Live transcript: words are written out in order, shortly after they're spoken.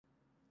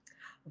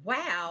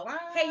Wow.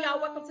 Hey, y'all,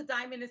 welcome to Wow.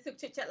 Diamond and Silk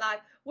Chit Chat Live.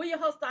 We're your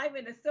host,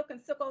 Diamond and Silk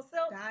and Silk on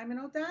Silk. Diamond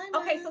on Okay,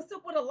 so diamond.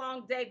 Silk with a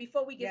long day.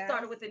 Before we get Yes.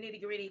 started with the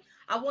nitty gritty,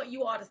 I want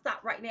you all to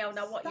stop right now and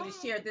I want you to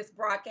Stop. share this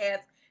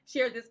broadcast,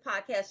 share this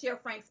podcast, share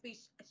Frank's speech,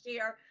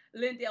 share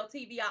Lindell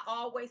TV. I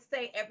always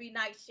say every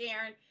night,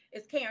 sharing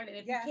is caring. And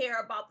if you Yes. care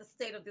about the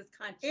state of this If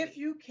country,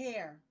 you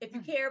care. if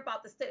you care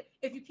about the state,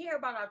 if you care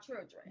about our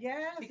children,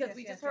 Yes, because yes,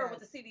 we yes, just heard what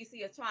yes. the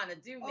CDC is trying to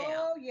do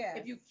now. Oh, yes.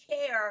 If you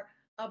care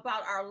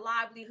about our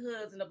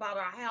livelihoods and about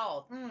our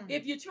health, Mm.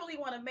 if you truly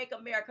want to make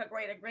America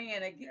great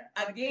again, Yeah.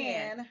 again,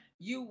 Again.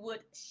 you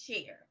would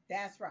share.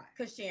 That's right.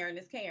 Because sharing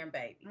is caring,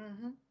 baby.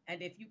 Mm-hmm.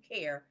 And if you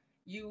care,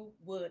 you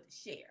would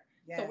share.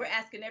 So we're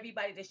Yes. asking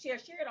everybody to share.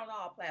 Share it on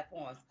all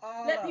platforms.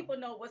 All Let of people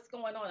know what's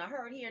going on. I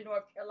heard here in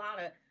North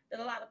Carolina that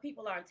a lot of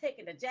people aren't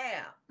taking the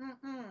jab. them.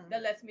 Mm-mm.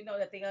 That lets me know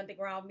that the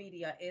underground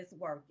media is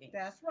working.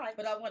 That's right.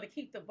 But I want to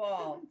keep the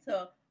ball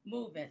to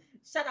moving.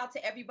 Shout out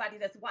to everybody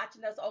that's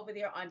watching us over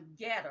there on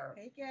Getter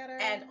Hey, Getter.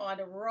 and on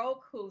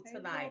Roku Hey,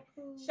 tonight.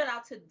 Roku. Shout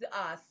out to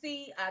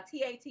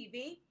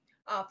TATV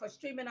for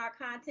streaming our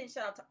content.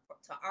 Shout out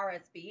to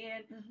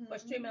RSBN for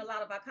streaming Mm-hmm. a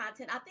lot of our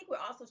content. I think we're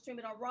also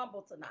streaming on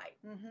Rumble tonight.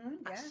 Mm-hmm.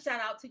 Yes. Shout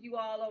out to you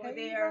all over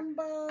Hey, there.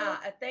 Rumble.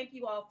 I thank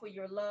you all for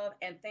your love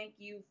and thank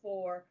you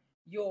for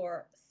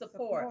your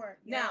support. Support.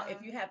 Now, Yeah.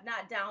 if you have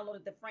not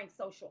downloaded the Frank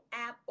Social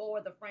app or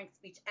the Frank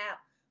Speech app,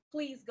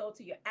 please go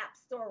to your app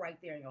store right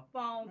there on your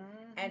phone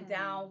and Mm-hmm.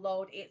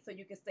 download it so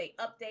you can stay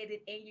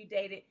updated and you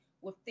dated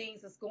with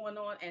things that's going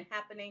on and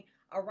happening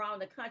around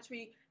the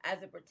country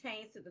as it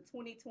pertains to the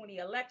 2020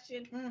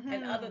 election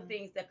and other Mm-hmm.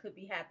 things that could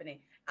be happening.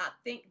 I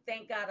think,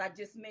 thank God, I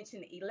just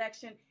mentioned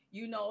election.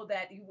 You know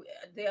that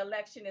the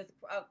election is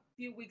a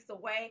few weeks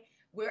away.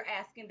 We're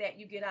asking that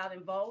you get out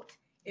and vote.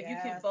 If you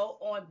can Yes. vote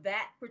on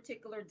that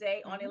particular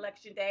day, on Mm-hmm.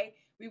 election day,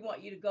 we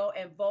want you to go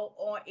and vote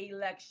on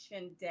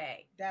election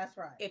day. That's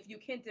right. If you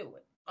can do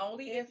it,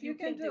 only if If you you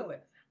can can do do it.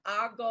 it.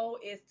 Our goal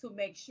is to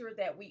make sure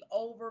that we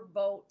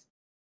overvote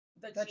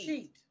the The cheat.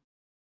 cheat.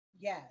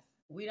 Yes.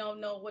 We don't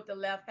know what the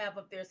left have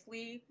up their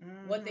sleeve,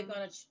 what they're Mm-hmm.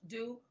 going to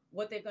do,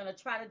 what they're going to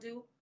try to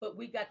do, but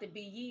we got to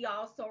be ye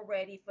also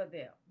ready for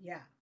them.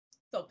 Yeah.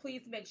 So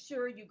please make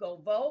sure you go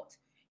vote.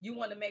 You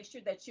want to make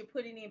sure that you're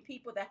putting in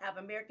people that have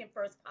American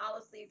first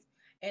policies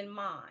in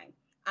mind.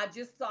 I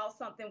just saw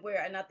something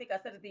where, and I think I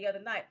said it the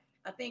other night,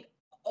 I think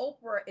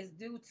Oprah is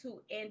due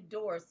to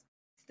endorse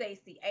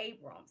Stacey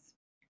Abrams.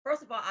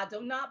 First of all, I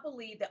do not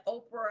believe that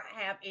Oprah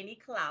have any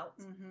clout.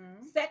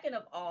 Mm-hmm. Second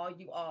of all,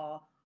 you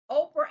all,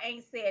 Oprah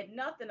ain't said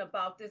nothing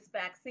about this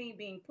vaccine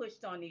being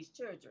pushed on these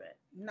children.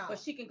 But No.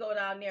 she can go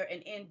down there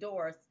and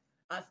endorse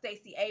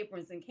Stacey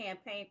Abrams and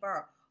campaign for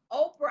her.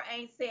 Oprah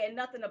ain't said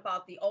nothing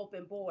about the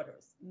open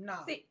borders. No.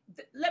 See,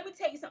 let me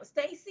tell you something.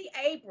 Stacey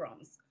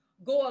Abrams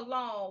go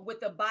along with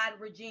the Biden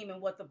regime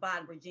and what the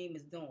Biden regime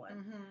is doing.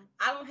 Mm-hmm.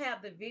 I don't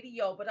have the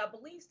video, but I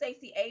believe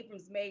Stacey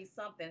Abrams made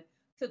something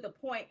to the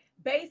point.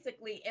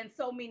 Basically, in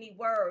so many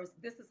words,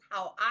 this is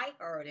how I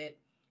heard it.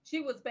 She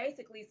was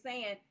basically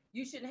saying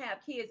you shouldn't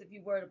have kids if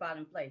you're worried about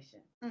inflation.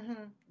 Mm-hmm.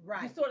 You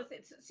Right. sort of said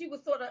she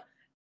was sort of,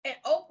 and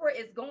Oprah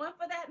is going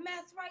for that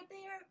mess right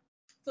there.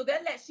 So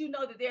that lets you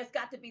know that there's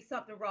got to be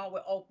something wrong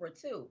with Oprah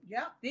too.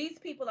 Yep. These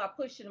people are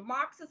pushing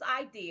Marxist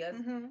ideas.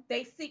 Mm-hmm.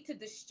 They seek to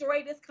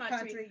destroy this country,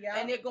 Country. and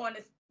Yep. they're going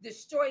to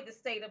destroy the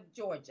state of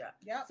Georgia.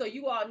 Yep. So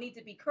you all need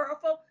to be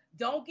careful.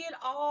 Don't get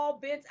all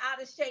bent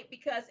out of shape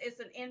because it's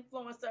an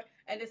influencer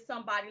and it's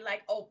somebody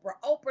like Oprah.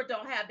 Oprah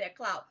don't have that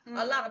clout.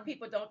 A lot of Mm-mm.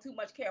 people don't too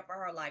much care for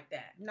her like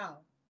that. No.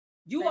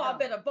 You They all don't.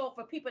 better vote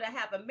for people that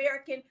have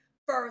American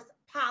first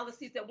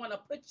policies that want to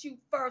put you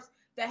first,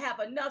 that have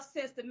enough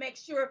sense to make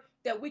sure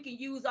that we can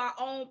use our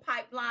own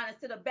pipeline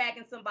instead of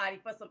begging somebody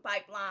for some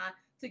pipeline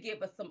to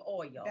give us some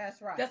oil.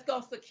 That's right. That's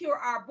going to secure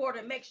our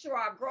border, make sure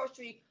our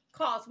grocery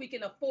costs, we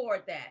can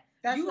afford that.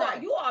 That's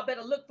right. You all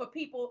better look for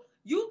people.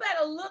 You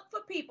better look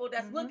for people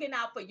that's Mm-hmm. looking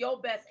out for your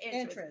best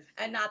interest Interest.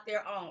 and not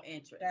their own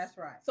interest. That's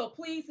right. So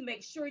please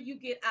make sure you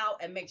get out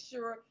and make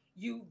sure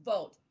you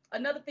vote.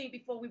 Another thing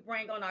before we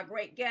bring on our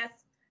great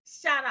guests,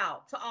 shout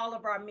out to all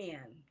of our men.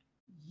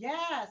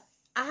 Yes.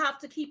 I have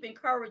to keep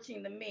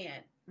encouraging the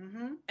men.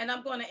 Mm-hmm. And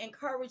I'm going to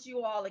encourage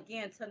you all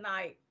again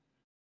tonight.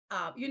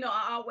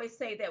 I always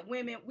say that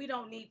women, we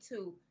don't need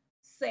to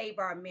save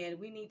our men.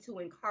 We need to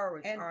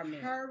encourage our men.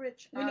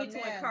 Encourage We our need to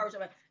men. encourage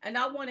them. And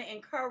I want to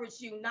encourage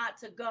you not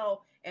to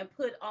go and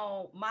put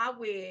on my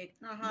wig,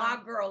 Uh-huh.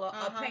 my girl, or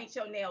Uh-huh. paint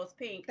your nails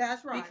pink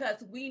That's right.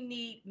 because we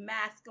need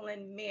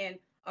masculine men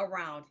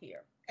around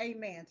here.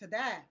 Amen to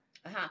that.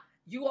 Uh-huh.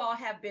 You all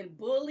have been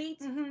bullied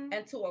Mm-hmm.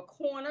 into a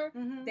corner.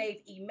 Mm-hmm.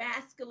 They've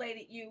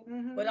emasculated you,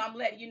 Mm-hmm. but I'm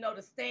letting you know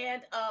to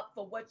stand up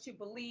for what you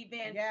believe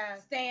in.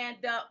 Yes.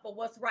 Stand up for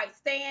what's right.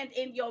 Stand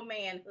in your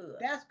manhood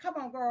That's come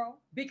on, girl.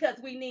 because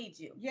we need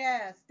you.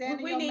 Yes. Stand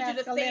in We your need you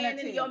to stand in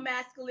masculinity. your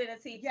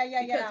masculinity Yeah,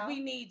 yeah, because yeah.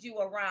 we need you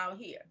around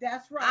here.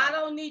 That's I right.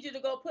 don't need you to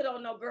go put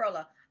on no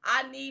girla.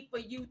 I need for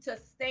you to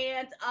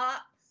stand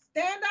up.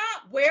 Stand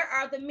up. Where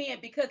are the men?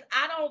 Because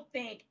I don't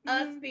think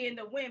us Mm-hmm. being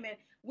the women,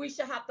 we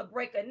should have to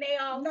break a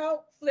nail,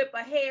 No, flip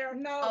a hair,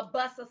 No. or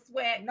bust a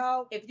sweat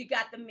no. if you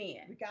got the We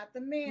men. got the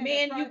men.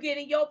 Men, That's you right. get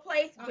in your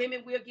place, Uh,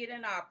 women will get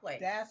in our place.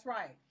 That's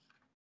right.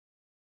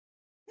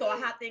 So I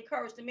have to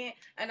encourage the men.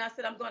 And I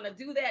said, I'm going to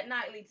do that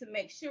nightly to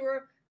make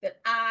sure that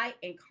I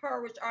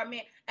encourage our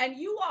men. And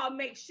you all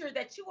make sure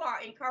that you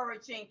are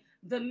encouraging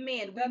the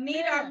men. We The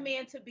need our men.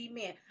 men to be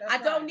men. That's I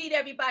don't right. need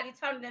everybody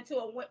turning into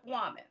a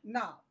woman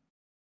No.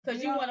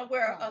 because You you don't- want to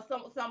wear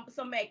no.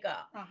 some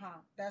makeup.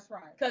 That's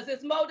right. Because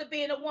it's more to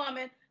being a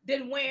woman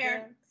than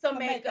wearing Then some some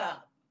makeup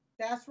makeup.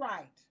 That's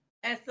right.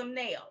 and some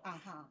nails.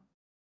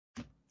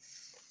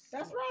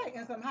 That's right.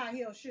 And some high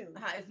heel shoes.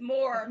 It's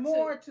more, There's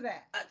more to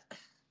that.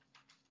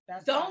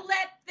 That's don't right.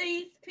 let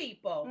these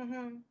people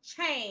Mm-hmm.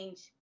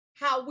 change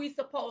how we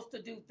supposed to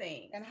do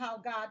things. And how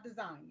God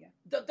designed you.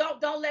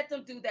 Don't let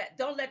them do that.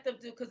 Don't let them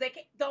do because they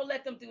can't, don't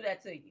let them do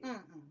that to you.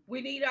 Mm-mm.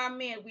 We need our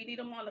men. We need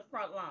them on the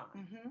front line.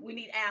 Mm-hmm. We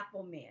need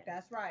Apple men.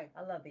 That's right.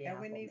 I love the And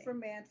Apple we need men. for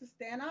men to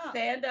stand up.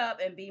 Stand up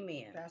and be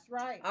men. That's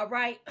right. All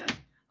right.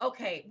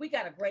 Okay, we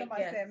got a great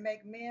Somebody guest. said,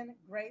 make men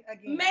great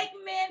again. Make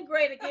men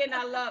great again.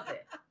 I love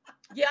it.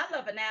 Yeah, I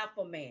love an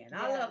alpha man.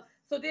 I Yes. love.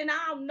 So then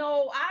I don't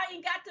know. I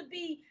ain't got to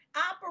be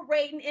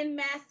operating in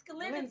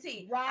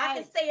masculinity. I can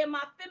Right. stay in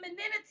my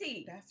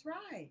femininity. That's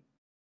right.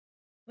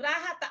 But I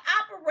have to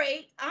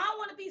operate. I don't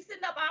want to be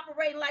sitting up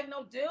operating like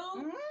no dude.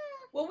 Mm-hmm.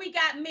 Well, we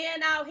got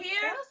men out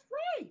here. That's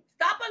right.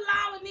 Stop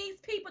allowing these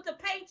people to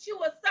paint you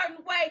a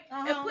certain way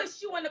and Uh-huh.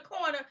 push you in the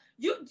corner.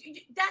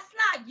 That's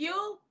not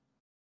you.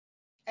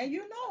 And you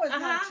know it's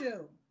not Uh-huh.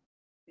 you.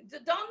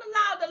 Don't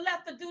allow the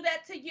left to do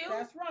that to you.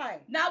 That's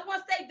right. Now,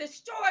 once they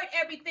destroyed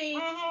everything,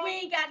 Uh-huh. we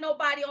ain't got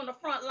nobody on the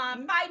front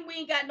line Mm. fighting. We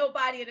ain't got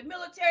nobody in the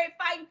military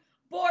fighting.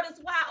 Borders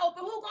wide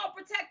open. Who gonna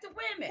protect the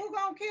women? Who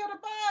gonna kill the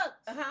bugs?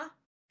 Uh-huh.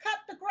 Cut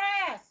the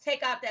grass.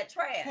 Take out that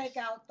trash. Take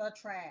out the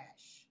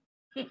trash.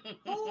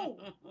 Who?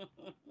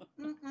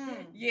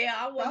 Mm-mm. Yeah,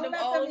 I want Don't them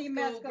let old them school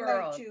emasculate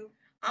girls. you.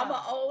 I'm No.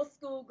 an old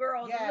school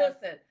girl. Yes.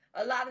 Listen,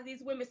 a lot of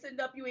these women sitting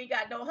up, you ain't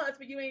got no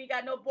husband, you ain't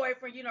got no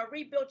boyfriend,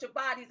 rebuilt your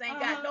bodies, ain't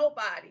got Uh-huh.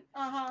 nobody.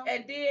 Uh-huh.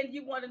 And then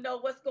you want to know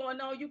what's going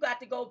on, you got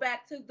to go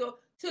back to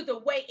the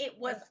way it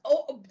was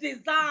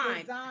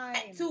designed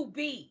Design. to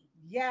be.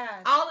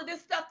 Yes. All of this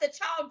stuff that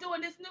y'all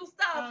doing, this new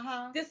stuff,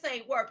 Uh-huh. this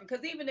ain't working.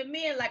 Because even the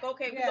men like,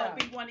 okay, we're Yeah. going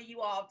to be one of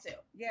you all too.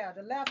 Yeah,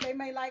 the left, they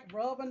may like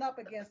rubbing up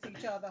against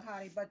each other,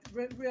 honey, but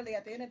really,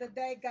 at the end of the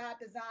day, God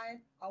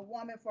designed a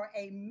woman for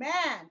a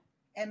man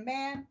and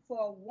man for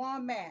a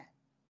woman.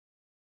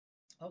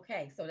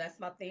 Okay, so that's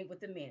my thing with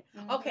the men.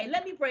 Mhm. Okay,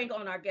 let me bring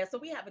on our guest. So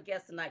we have a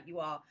guest tonight, you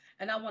all,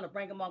 and I want to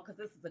bring him on because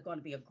this is going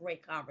to be a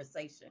great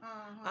conversation.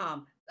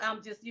 Uh-huh.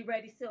 You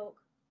ready, Silk?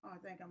 I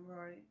think I'm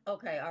ready.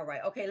 Okay, all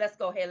right. Okay, let's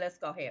go ahead.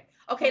 Okay,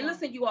 Come on.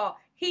 listen, you all.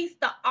 He's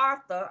the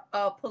author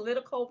of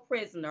Political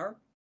Prisoner,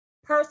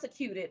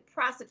 Persecuted,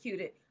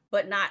 Prosecuted,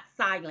 but Not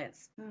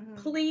Silenced. Mhm.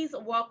 Please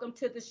welcome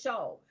to the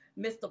show,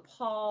 Mr.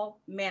 Paul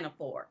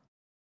Manafort.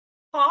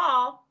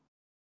 Paul.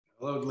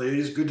 Hello,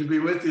 ladies. Good to be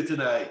with you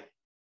tonight.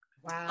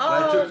 Wow.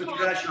 I Oh, took the Paul.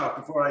 trash out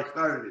before I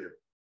started here.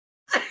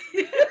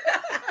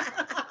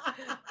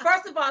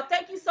 First of all,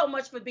 thank you so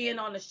much for being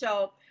on the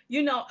show.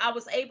 I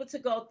was able to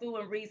go through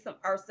and read some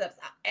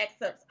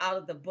excerpts out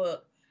of the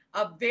book.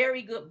 A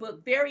very good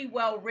book, very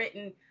well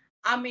written.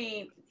 I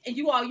mean, and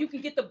you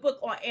can get the book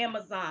on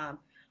Amazon,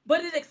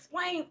 but it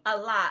explains a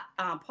lot,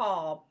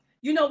 Paul.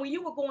 When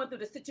you were going through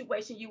the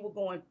situation you were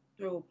going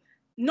through,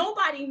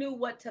 nobody knew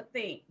what to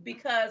think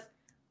because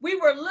we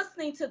were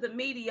listening to the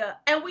media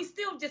and we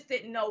still just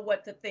didn't know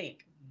what to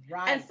think.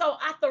 Right. And so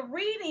after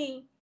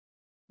reading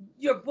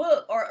your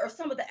book or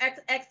some of the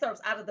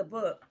excerpts out of the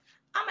book,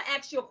 I'm going to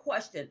ask you a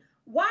question.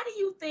 Why do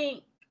you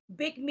think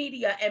big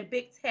media and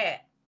big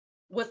tech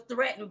was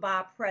threatened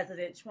by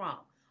President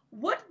Trump?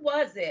 What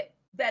was it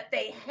that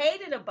they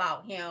hated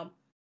about him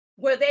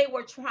where they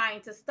were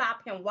trying to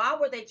stop him? Why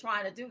were they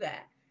trying to do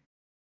that?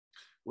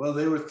 Well,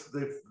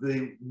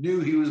 they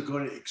knew he was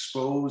going to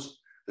expose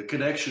the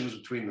connections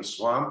between the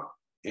swamp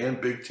and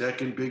big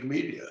tech and big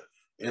media.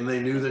 And they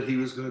knew that he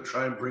was going to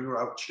try and bring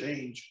about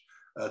change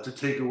to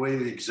take away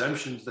the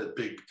exemptions that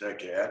big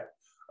tech had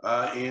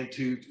and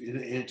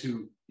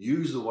to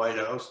use the White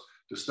House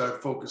to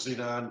start focusing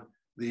on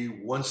the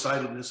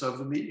one-sidedness of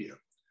the media.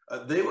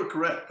 They were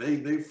correct.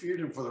 They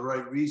feared him for the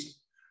right reason.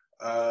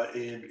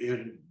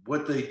 And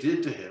what they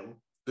did to him,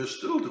 they're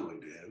still doing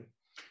to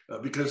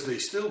him because they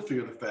still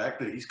fear the fact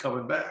that he's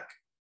coming back.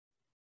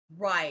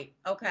 Right.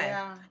 Okay.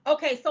 Yeah.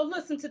 Okay, so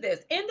listen to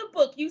this. In the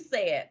book, you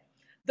said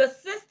the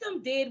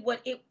system did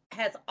what it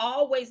has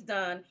always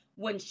done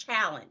when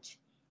challenged.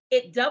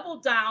 It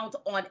doubled down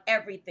on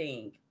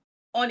everything,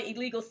 on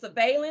illegal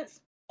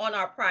surveillance, on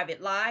our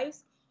private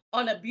lives,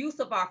 on abuse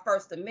of our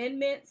First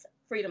Amendment,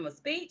 freedom of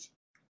speech,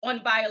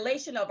 on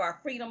violation of our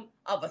freedom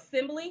of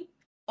assembly,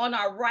 on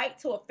our right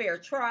to a fair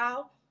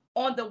trial,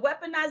 on the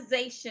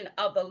weaponization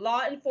of the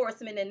law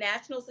enforcement and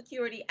national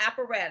security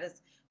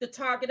apparatus to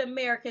target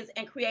Americans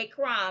and create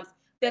crimes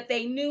that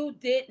they knew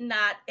did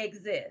not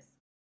exist.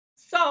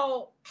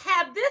 So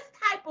have this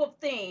type of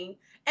thing,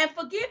 and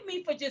forgive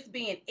me for just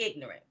being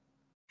ignorant,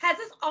 Has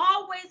this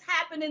always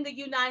happened in the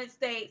United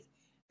States?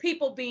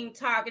 People being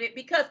targeted?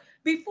 Because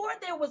before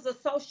there was a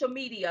social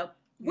media,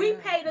 we Yeah.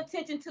 paid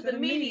attention to To the the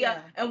media,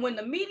 media. and when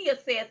the media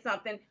said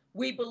something,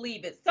 we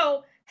believe it.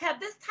 So, have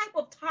this type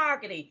of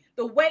targeting,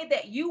 the way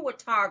that you were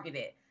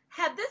targeted,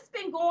 have this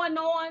been going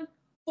on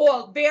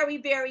for a very,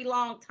 very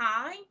long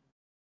time?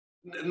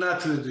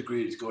 Not to the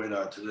degree it's going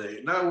on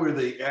today. Not where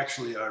they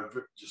actually are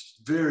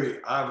just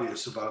very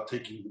obvious about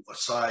taking a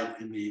side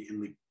in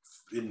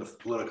the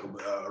political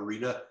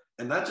arena,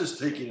 and not just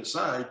taking a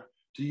side,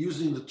 to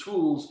using the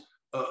tools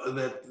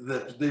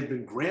that they've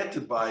been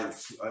granted by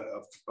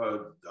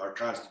our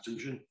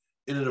Constitution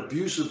in an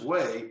abusive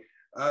way,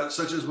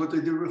 such as what they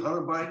did with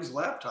Hunter Biden's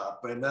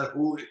laptop and that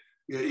whole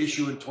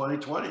issue in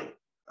 2020.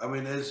 I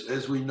mean,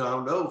 as we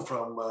now know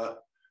from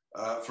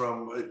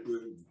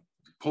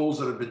polls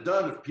that have been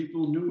done, if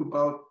people knew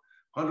about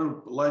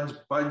Hunter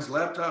Biden's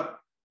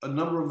laptop, a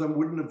number of them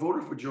wouldn't have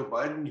voted for Joe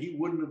Biden. He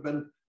wouldn't have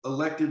been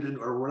elected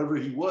or whatever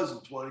he was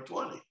in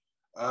 2020.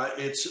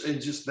 It's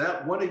just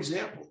that one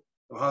example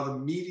of how the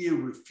media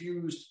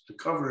refused to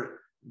cover it.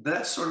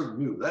 That's sort of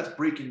new. That's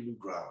breaking new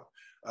ground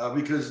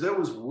because there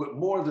was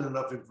more than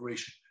enough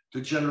information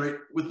to generate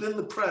within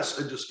the press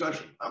a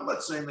discussion. I'm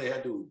not saying they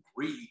had to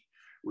agree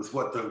with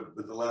what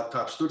the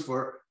laptop stood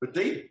for, but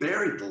they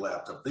buried the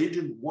laptop. They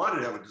didn't want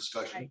to have a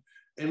discussion. Right.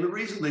 And the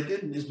reason they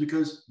didn't is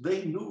because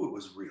they knew it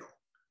was real.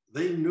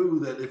 They knew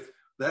that if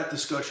that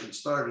discussion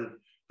started,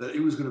 that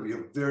it was going to be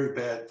a very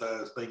bad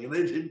thing.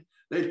 And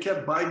they'd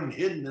kept Biden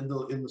hidden in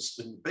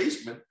the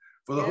basement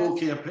for the whole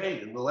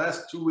campaign. In the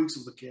last 2 weeks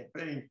of the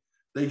campaign,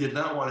 they did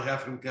not want to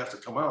have him have to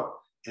come out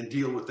and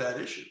deal with that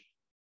issue.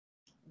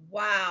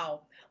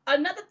 Wow.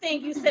 Another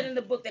thing you said in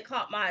the book that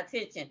caught my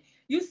attention,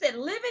 you said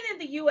living in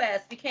the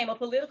US became a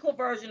political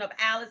version of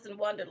Alice in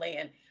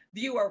Wonderland,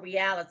 view or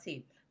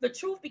reality. The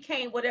truth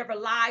became whatever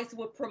lies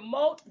would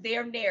promote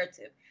their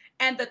narrative.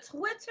 And the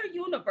Twitter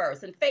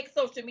universe and fake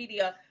social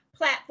media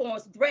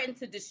platforms threatened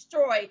to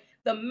destroy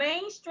the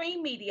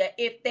mainstream media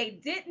if they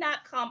did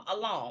not come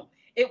along.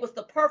 It was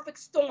the perfect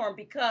storm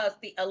because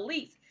the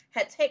elites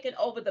had taken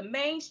over the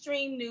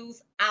mainstream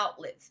news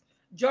outlets.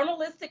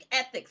 Journalistic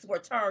ethics were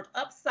turned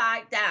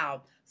upside down.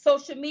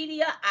 Social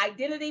media,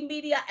 identity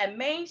media, and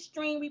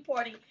mainstream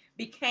reporting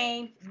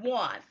became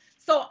one.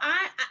 So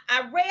I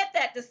read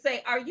that to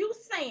say, are you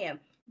saying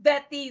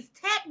that these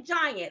tech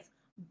giants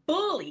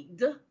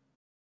bullied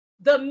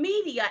the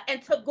media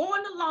into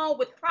going along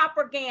with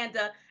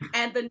propaganda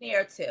and the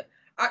narrative?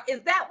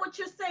 Is that what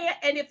you're saying?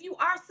 And if you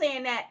are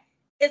saying that,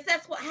 is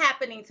that's what's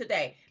happening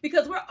today?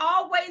 Because we're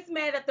always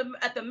mad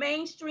at the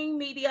mainstream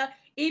media,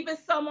 even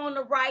some on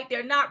the right.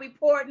 They're not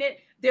reporting it.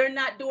 They're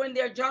not doing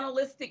their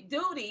journalistic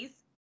duties.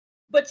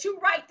 But you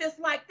write this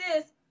like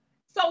this.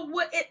 So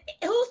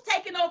who's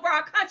taking over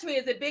our country?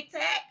 Is it big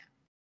tech?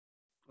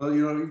 Well,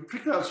 you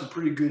picked out some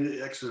pretty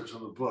good excerpts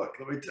from the book,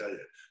 let me tell you,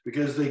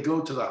 because they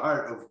go to the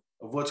heart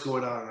of what's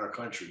going on in our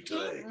country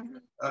today.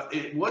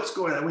 What's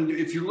going on, I mean,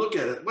 if you look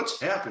at it,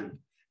 what's happened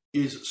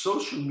is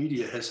social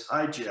media has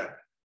hijacked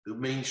the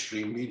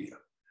mainstream media.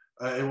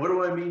 And what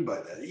do I mean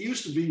by that? It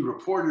used to be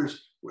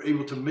reporters were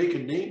able to make a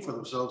name for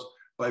themselves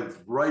by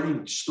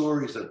writing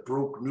stories that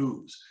broke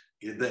news,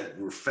 that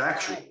were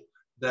factual,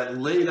 that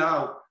laid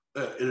out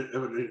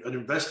an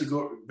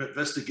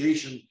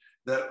investigation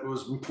that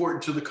was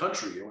important to the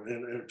country or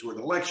to an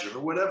election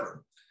or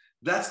whatever.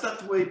 That's not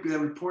the way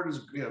reporters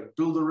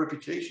build their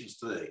reputations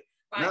today.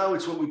 Right. Now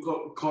it's what we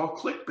call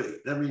clickbait.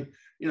 I mean,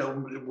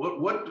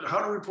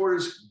 how do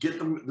reporters get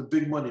the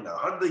big money now?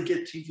 How do they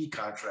get TV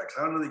contracts?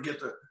 How do they get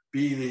to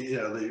be the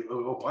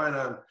opine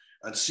on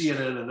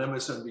CNN and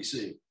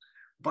MSNBC?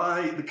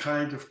 By the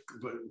kind of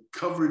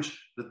coverage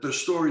that their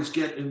stories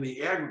get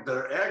that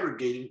are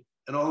aggregating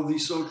in all of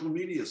these social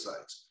media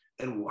sites.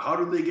 And how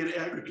do they get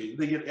aggregated?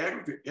 They get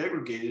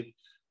aggregated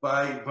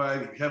by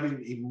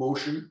having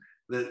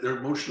their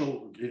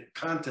emotional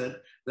content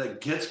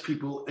that gets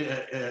people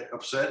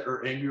upset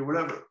or angry or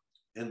whatever.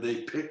 And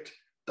they picked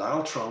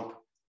Donald Trump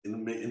in the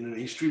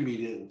mainstream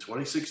media in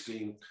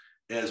 2016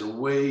 as a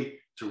way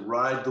to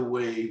ride the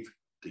wave,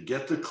 to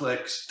get the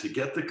clicks, to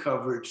get the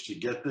coverage, to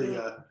get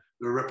their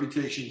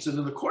reputations. And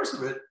in the course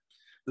of it,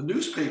 the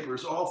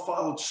newspapers all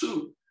followed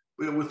suit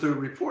with their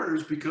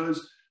reporters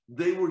because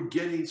they were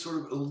getting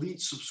sort of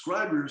elite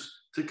subscribers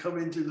to come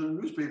into the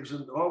newspapers.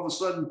 And all of a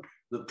sudden,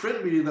 the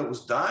print media that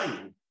was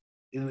dying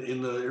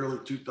in the early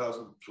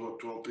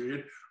 2012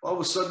 period, all of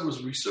a sudden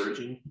was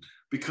resurging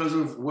because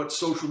of what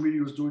social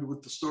media was doing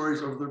with the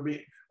stories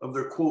of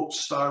their quote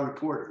star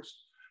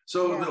reporters.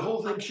 So the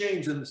whole thing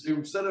changed, and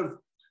instead of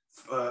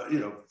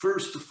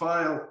first to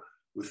file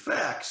with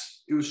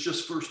facts, it was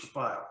just first to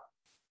file,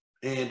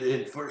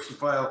 and first to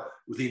file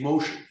with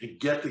emotion and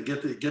get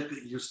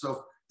your stuff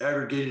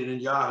aggregated in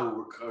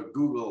Yahoo or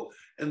Google.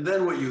 And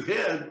then what you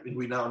had, and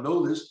we now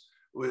know this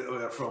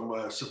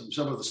from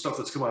some of the stuff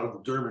that's come out of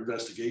the Durham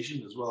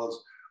investigation, as well as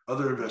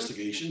other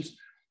investigations,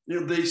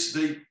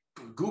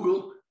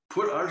 Google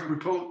put our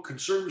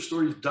conservative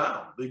stories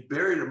down. They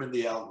buried them in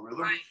the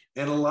algorithm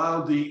and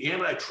allowed the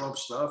anti-Trump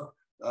stuff,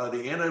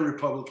 the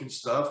anti-Republican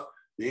stuff,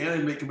 the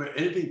anti-make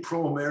anything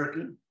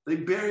pro-American. They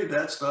buried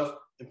that stuff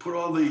and put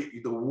all the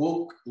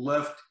woke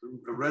left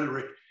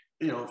rhetoric,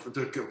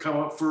 to come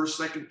up first,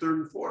 second, third,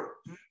 and fourth.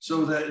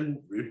 So that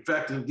in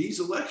fact, in these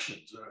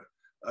elections,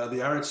 the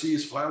RNC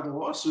has filed a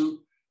lawsuit.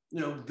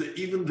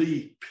 Even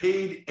the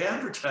paid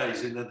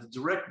advertising and the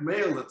direct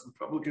mail that the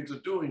Republicans are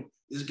doing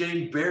is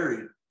getting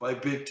buried by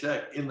big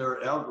tech in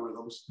their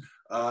algorithms.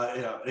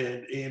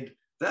 And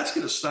that's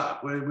going to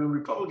stop. When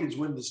Republicans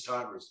win this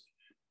Congress,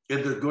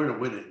 and they're going to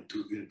win it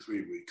in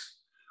 3 weeks,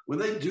 when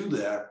they do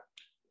that,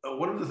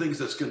 one of the things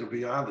that's going to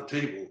be on the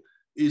table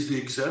is the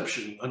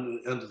exemption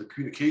under the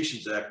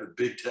Communications Act that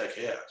big tech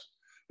has.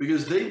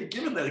 Because they've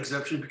given that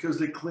exemption because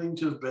they claim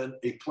to have been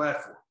a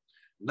platform,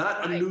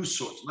 not a news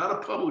source, not a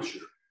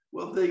publisher.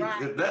 Well,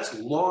 that's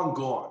long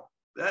gone.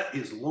 That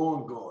is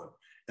long gone.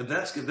 And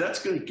that's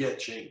going to get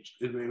changed.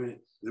 I mean,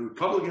 the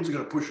Republicans are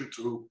going to push it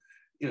through.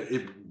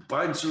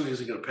 Biden certainly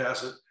isn't going to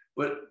pass it,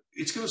 but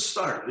it's going to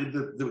start.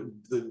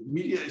 The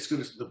media is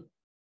going to, the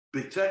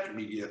big tech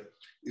media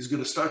is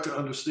going to start to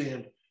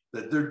understand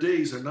that their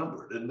days are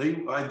numbered. And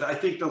I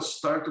think they'll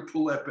start to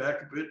pull that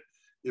back a bit.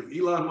 If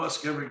Elon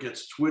Musk ever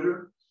gets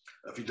Twitter,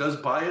 if he does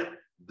buy it,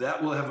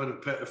 that will have an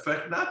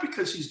effect, not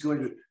because he's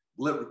going to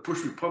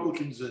push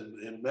Republicans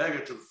and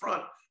MAGA to the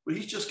front, but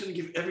he's just going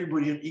to give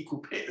everybody an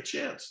equal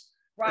chance.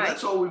 Right. And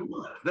that's all we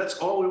want. That's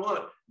all we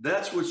want.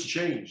 That's what's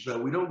changed.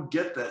 We don't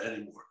get that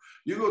anymore.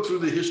 You go through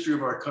the history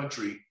of our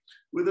country,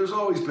 where there's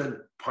always been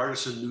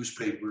partisan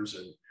newspapers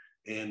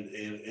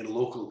and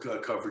local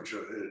coverage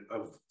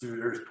of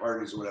various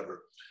parties or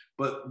whatever,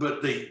 but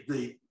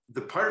the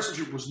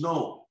partisanship was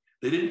known.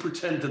 They didn't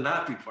pretend to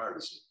not be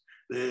partisan.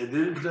 They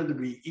didn't pretend to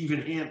be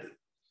even-handed.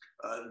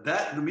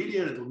 The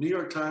media, the New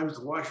York Times,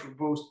 the Washington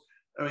Post.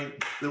 I mean,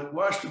 the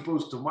Washington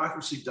Post,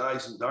 democracy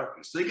dies in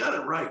darkness. They got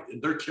it right,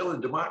 and they're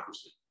killing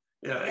democracy.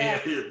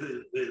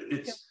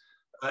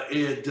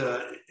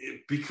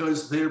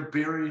 Because they're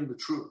burying the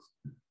truth.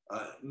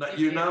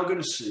 You're now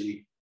going to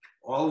see,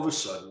 all of a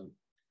sudden,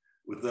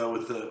 with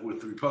the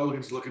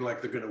Republicans looking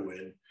like they're going to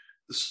win,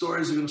 the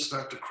stories are going to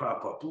start to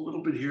crop up a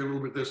little bit here, a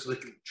little bit there, so they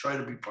can try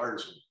to be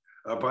bipartisan.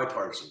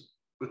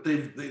 But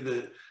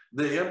the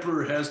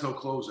emperor has no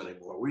clothes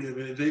anymore.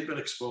 They've been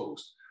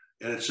exposed.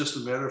 And it's just a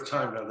matter of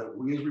time now that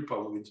we as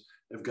Republicans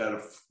have got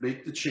to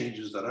make the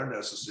changes that are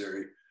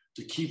necessary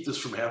to keep this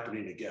from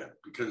happening again.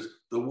 Because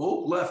the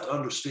woke left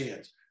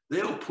understands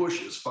they'll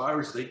push as far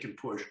as they can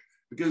push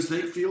because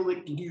they feel they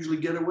can usually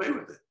get away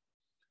with it.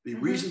 The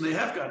reason they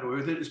have gotten away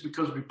with it is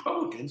because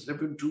Republicans have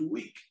been too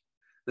weak.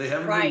 They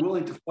haven't been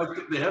willing to fight.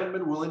 They haven't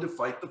been willing to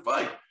fight the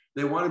fight.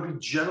 They want to be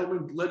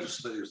gentlemen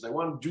legislators. They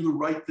want to do the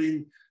right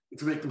thing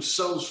to make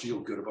themselves feel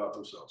good about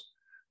themselves.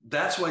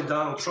 That's why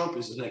Donald Trump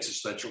is an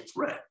existential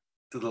threat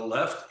to the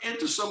left and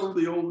to some of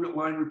the old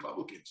line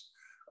Republicans,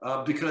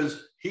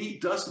 because he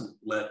doesn't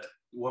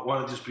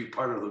want to just be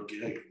part of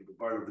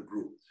the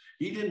group.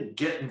 He didn't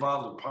get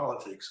involved in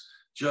politics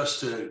just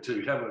to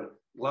have a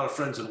lot of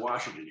friends in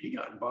Washington. He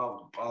got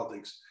involved in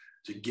politics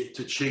to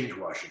change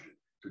Washington,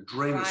 to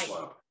drain the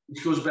swamp.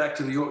 Which goes back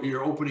to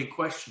your opening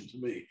question to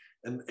me,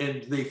 and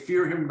they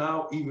fear him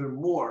now even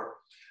more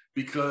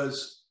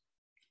because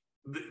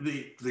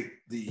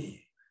the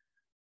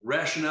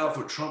rationale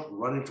for Trump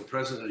running for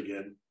president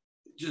again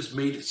just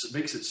makes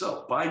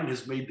itself. Biden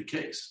has made the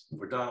case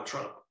for Donald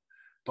Trump.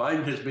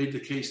 Biden has made the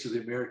case to the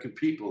American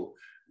people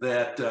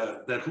that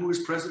who is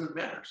president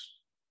matters,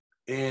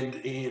 and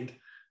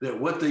that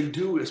what they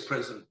do as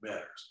president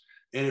matters.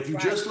 And if you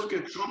just look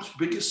at Trump's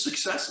biggest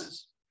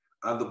successes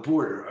on the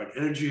border, on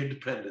energy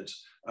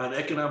independence, on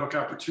economic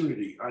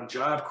opportunity, on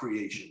job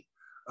creation,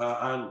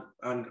 on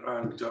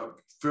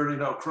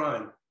ferreting out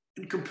crime,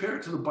 and compare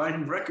it to the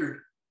Biden record,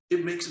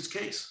 it makes its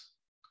case.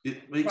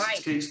 It makes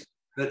its case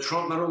that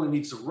Trump not only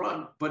needs to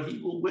run, but he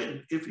will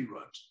win if he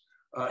runs.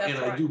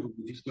 I do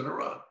believe he's going to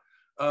run.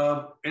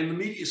 And the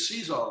media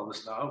sees all of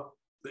this now,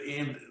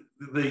 and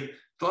they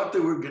thought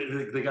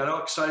they got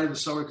all excited in the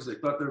summer because they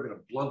thought they were going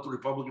to blunt the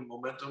Republican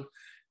momentum.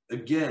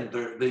 Again,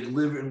 they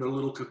live in their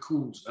little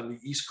cocoons on the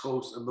East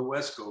Coast and the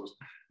West Coast.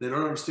 They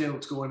don't understand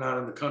what's going on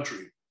in the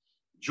country.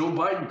 Joe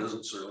Biden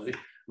doesn't, certainly. I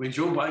mean,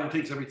 Joe Biden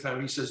thinks every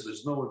time he says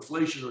there's no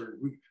inflation or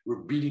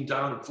we're beating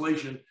down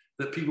inflation,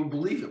 that people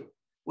believe him.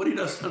 What he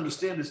doesn't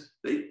understand is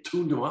they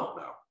tuned him out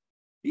now.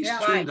 He's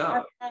tuned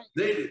out.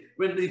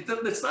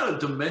 It's not a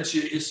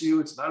dementia issue.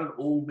 It's not an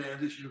old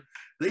man issue.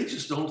 They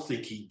just don't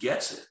think he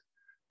gets it.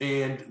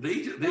 And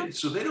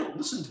so they don't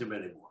listen to him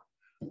anymore.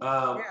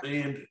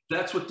 And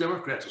that's what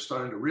Democrats are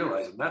starting to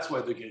realize. And that's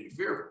why they're getting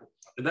fearful.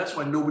 And that's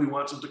why nobody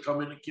wants him to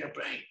come in and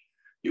campaign.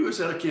 He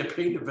was at a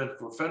campaign event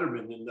for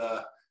Fetterman in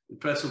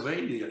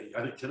Pennsylvania,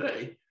 I think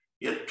today.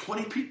 He had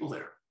 20 people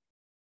there.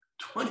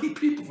 20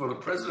 people for the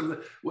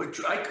president.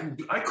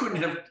 I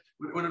couldn't have,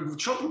 when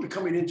Trump would be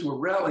coming into a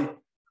rally,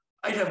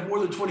 I'd have more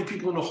than 20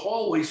 people in the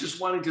hallways just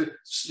wanting to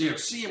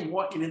see him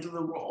walking into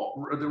the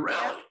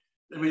rally.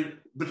 I mean,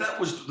 but that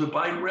was the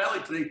Biden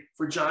rally today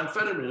for John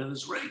Fetterman in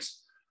his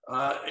race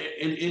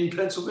in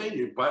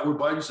Pennsylvania, where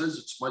Biden says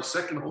it's my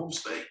second home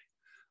state.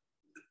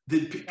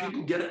 Did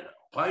people get it now?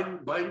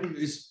 Biden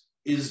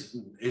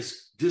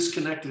is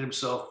disconnected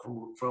himself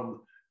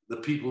from the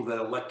people that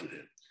elected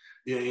him.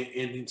 Yeah,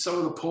 and in some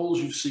of the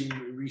polls you've seen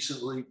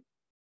recently,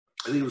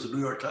 I think it was a New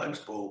York Times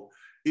poll,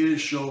 it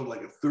has shown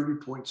like a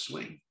 30-point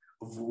swing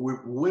of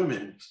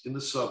women in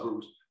the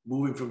suburbs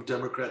moving from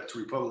Democrat to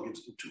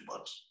Republicans in 2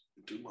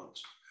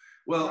 months.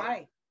 Well,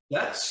 Right.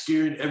 that's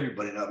scaring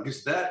everybody now,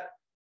 because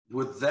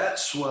with that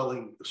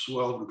swelling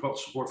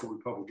support for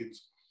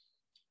Republicans,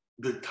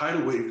 the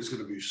tidal wave is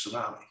going to be a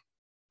tsunami.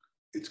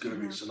 It's going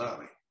to be a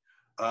tsunami.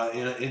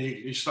 And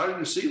you're starting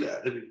to see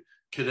that. I mean,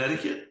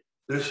 Connecticut,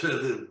 there's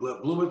the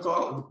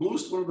Blumenthal,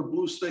 one of the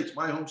blue states,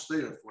 my home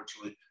state,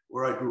 unfortunately,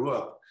 where I grew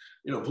up.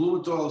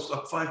 Blumenthal is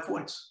up 5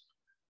 points.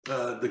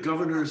 The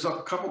governor is up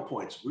a couple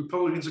points.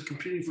 Republicans are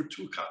competing for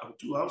two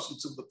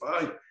houses of the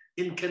 5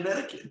 in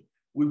Connecticut.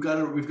 We've got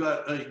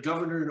a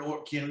governor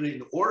and candidate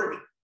in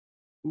Oregon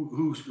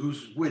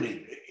who's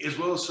winning, as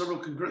well as several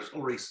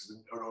congressional races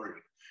in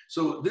Oregon.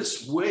 So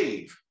this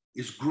wave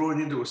is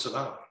growing into a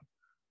tsunami.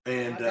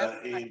 And,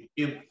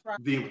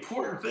 the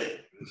important thing,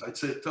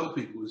 as I tell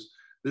people, is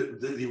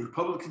the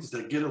Republicans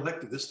that get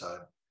elected this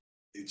time,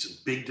 it's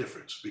a big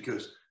difference,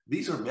 because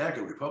these are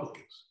MAGA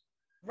Republicans.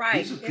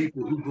 Right. These are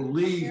people who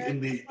believe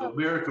in the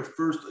America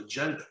First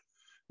agenda.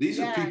 These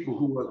are people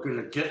who are going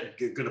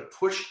to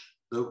push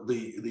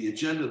the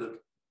agenda that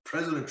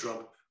President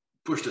Trump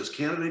pushed as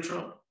candidate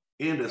Trump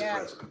and as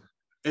president.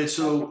 And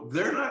so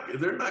they're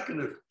not going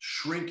to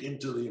shrink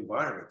into the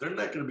environment. They're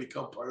not going to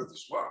become part of the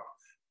swamp.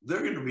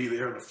 They're going to be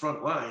there in the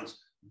front lines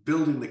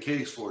building the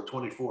case for a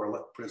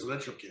 24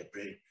 presidential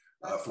campaign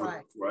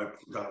for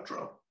Donald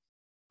Trump.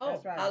 Oh,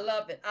 right. I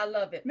love it. I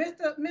love it.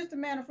 Mr.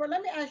 Manafort,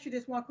 let me ask you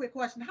this one quick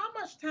question. How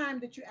much time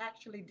did you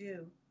actually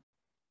do?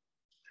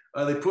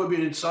 They put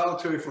me in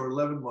solitary for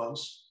 11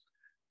 months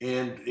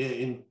and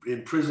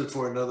in prison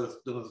for another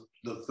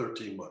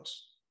 13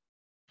 months.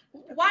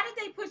 Why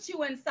did they put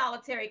you in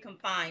solitary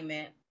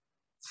confinement?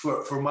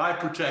 For my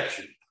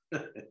protection.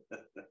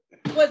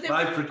 Was it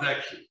my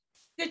protection?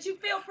 Did you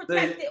feel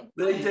protected?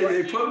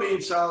 They put me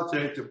in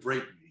solitary to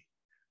break me,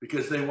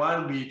 because they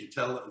wanted me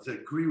to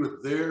agree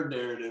with their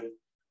narrative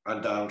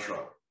on Donald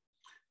Trump.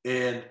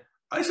 And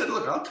I said,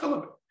 look, I'll tell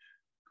them.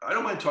 I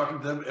don't mind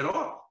talking to them at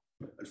all.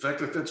 In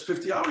fact, if it's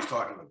 50 hours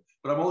talking to them,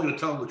 but I'm only going to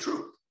tell them the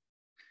truth.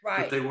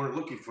 Right. But they weren't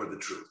looking for the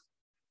truth.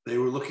 They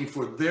were looking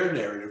for their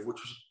narrative, which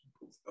was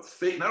a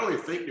fake, not only a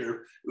fake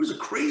narrative, it was a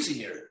crazy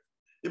narrative.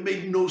 It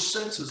made no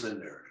sense as a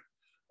narrative.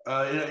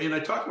 And I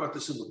talk about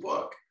this in the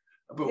book.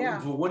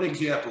 But for one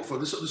example, for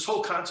this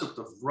whole concept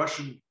of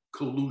Russian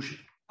collusion.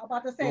 I'm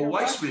about to say,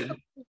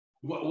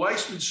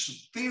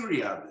 Weissman's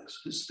theory on this,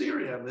 his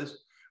theory on this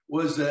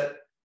was that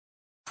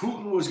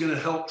Putin was going to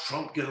help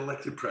Trump get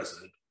elected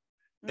president,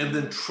 and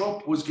then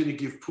Trump was going to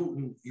give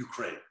Putin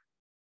Ukraine.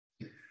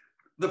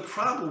 The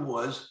problem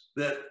was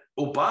that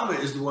Obama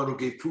is the one who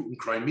gave Putin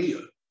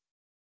Crimea,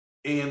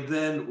 and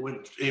then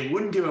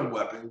wouldn't give him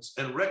weapons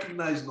and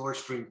recognized Nord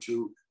Stream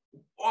 2,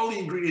 all the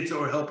ingredients that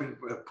were helping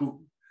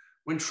Putin.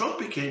 When Trump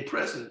became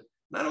president,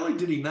 not only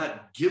did he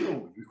not give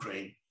him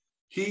Ukraine,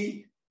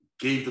 he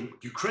gave the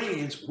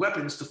Ukrainians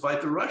weapons to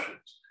fight the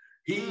Russians.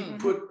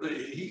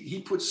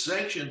 He put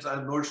sanctions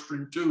on Nord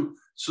Stream 2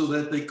 so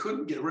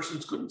that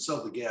Russians couldn't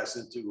sell the gas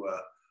into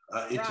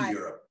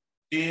Europe.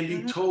 And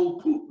he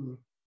told Putin,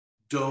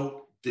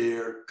 don't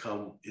dare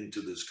come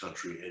into this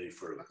country any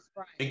further.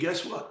 Right. And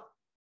guess what?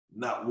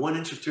 Not 1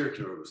 inch of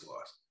territory was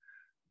lost.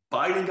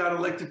 Biden got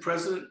elected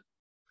president,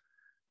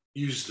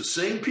 used the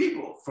same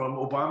people from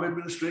Obama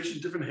administration,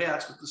 different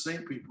hats, but the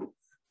same people.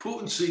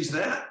 Putin sees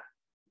that.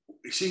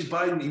 He sees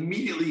Biden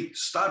immediately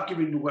stop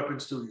giving the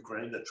weapons to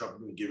Ukraine that Trump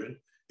had been given,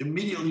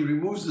 immediately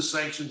removes the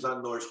sanctions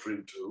on Nord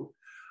Stream 2.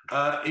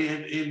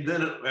 And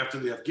then after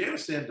the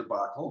Afghanistan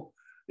debacle,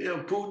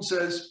 Putin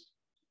says,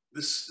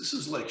 this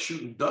is like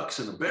shooting ducks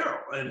in a barrel.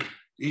 And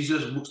he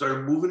just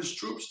started moving his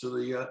troops to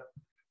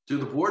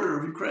the border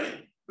of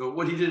Ukraine. But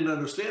what he didn't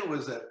understand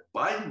was that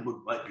Biden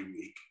might be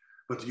weak,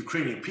 but the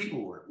Ukrainian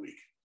people weren't weak.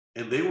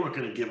 And they weren't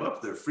going to give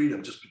up their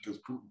freedom just because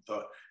Putin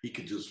thought he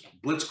could just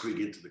blitzkrieg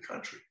into the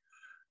country.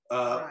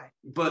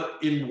 But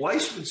in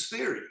Weissman's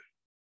theory,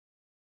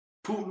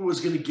 Putin was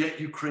going to get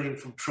Ukraine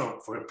from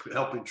Trump for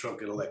helping Trump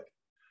get elected.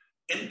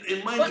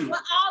 And mind you,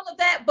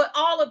 but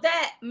all of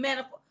that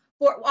metaphor,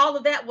 all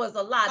of that was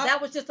a lie.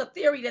 That was just a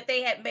theory that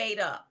they had made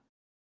up.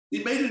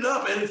 He made it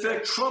up. And in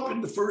fact, Trump,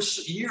 in the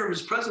first year of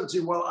his presidency,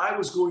 while I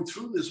was going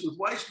through this with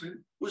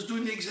Weissman, was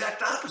doing the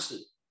exact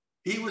opposite.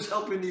 He was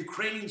helping the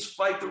Ukrainians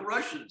fight the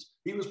Russians.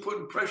 He was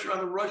putting pressure on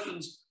the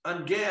Russians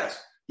on gas.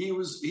 He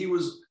was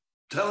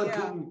telling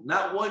Putin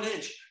not 1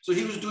 inch. So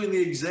he was doing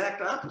the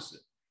exact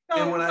opposite.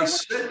 And when I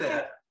said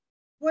that,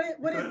 what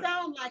it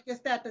sounds like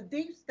is that the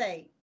deep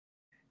state,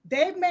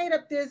 they made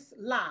up this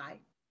lie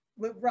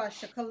with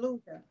Russia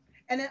collusion,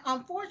 and it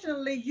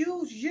unfortunately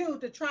used you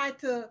to try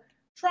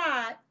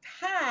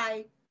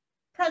tie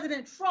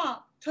President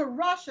Trump to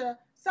Russia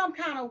some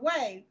kind of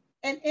way.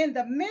 And in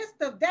the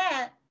midst of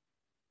that,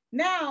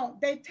 now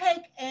they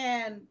take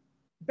and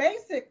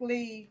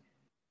basically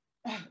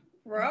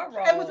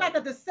it was like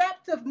a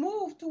deceptive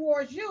move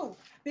towards you,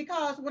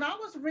 because when I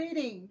was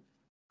reading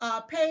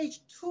page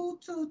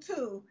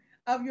 222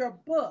 of your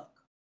book,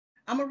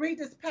 I'm going to read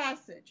this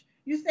passage.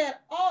 You said,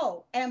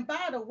 oh, and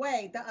by the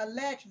way, the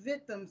alleged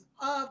victims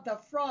of the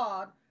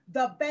fraud,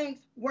 the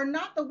banks, were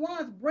not the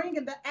ones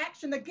bringing the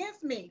action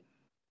against me.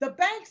 The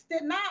banks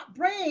did not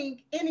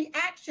bring any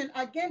action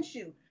against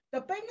you.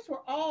 The banks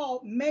were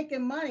all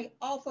making money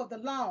off of the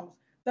loans.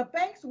 The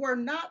banks were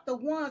not the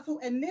ones who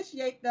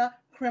initiate the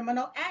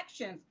criminal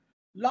actions.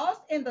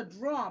 Lost in the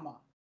drama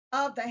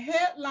of the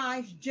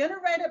headlines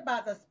generated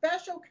by the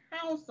special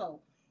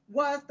counsel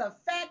was the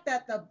fact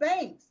that the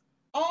banks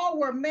all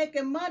were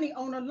making money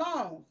on the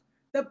loans.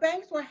 The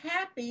banks were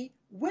happy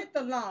with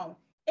the loan.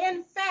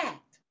 In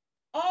fact,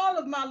 all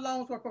of my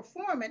loans were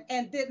performing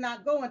and did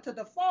not go into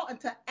default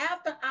until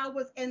after I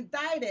was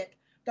indicted.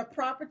 The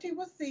property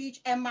was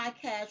seized and my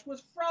cash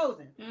was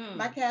frozen.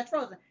 My cash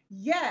frozen.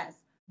 Yes,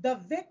 the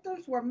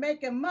victims were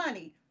making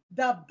money.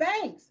 The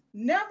banks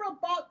never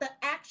bought the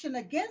action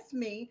against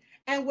me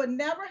and would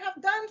never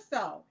have done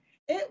so.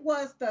 It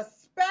was the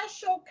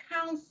special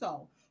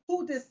counsel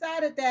who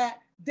decided that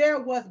there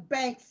was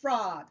bank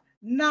fraud,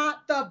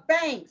 not the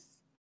banks.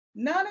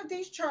 None of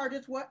these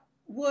charges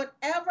would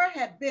ever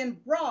have been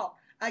brought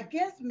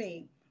against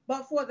me,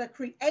 but for the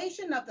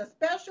creation of the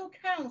special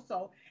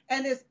counsel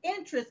and his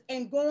interest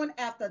in going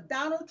after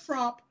Donald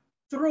Trump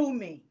through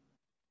me.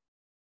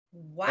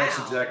 Wow. That's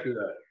exactly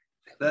right.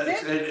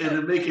 And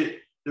to make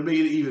it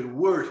even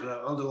worse, and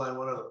I'll underline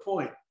one other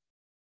point,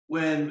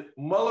 when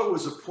Mueller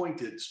was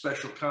appointed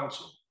special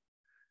counsel,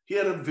 he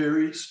had a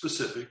very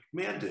specific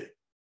mandate,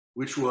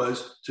 which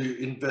was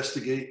to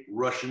investigate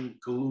Russian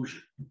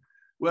collusion.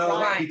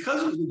 Well, Right.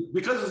 because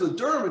of the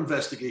Durham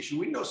investigation,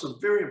 we know some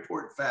very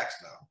important facts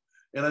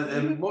now,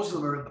 and most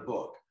of them are in the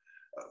book.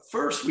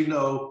 First, we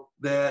know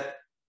that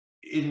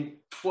in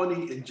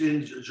early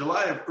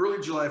July of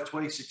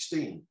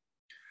 2016,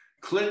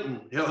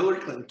 Hillary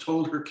Clinton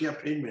told her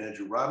campaign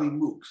manager, Robbie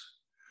Mookes,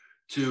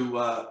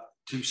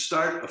 to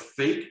start a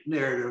fake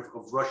narrative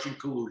of Russian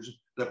collusion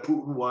that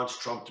Putin wants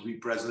Trump to be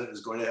president,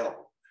 is going to help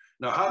him.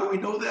 Now, how do we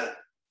know that?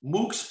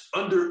 Mookes,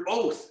 under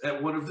oath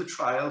at one of the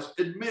trials,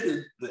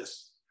 admitted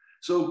this.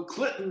 So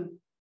Clinton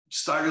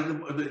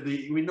started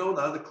we know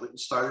now that Clinton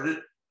started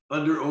it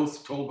under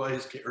oath, told by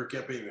her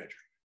campaign manager.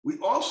 We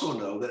also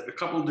know that a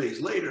couple of days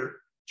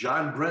later,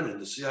 John Brennan,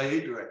 the CIA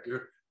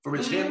director, from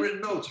his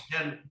handwritten notes,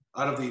 again,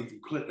 out of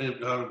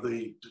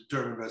the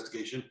Durham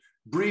investigation,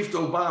 briefed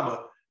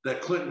Obama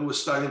that Clinton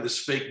was starting this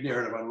fake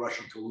narrative on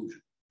Russian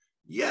collusion.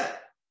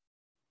 Yet,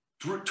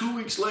 2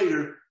 weeks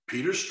later,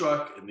 Peter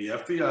Strzok and the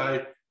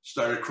FBI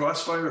started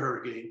Crossfire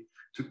Hurricane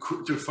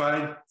to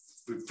find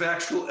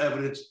factual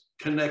evidence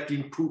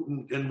connecting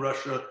Putin and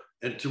Russia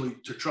and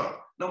to Trump.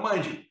 Now,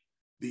 mind you,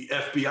 the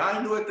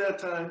FBI knew at that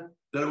time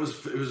that it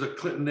was a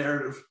Clinton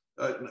narrative,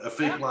 a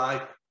fake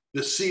lie.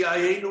 The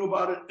CIA knew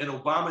about it, and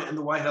Obama and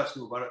the White House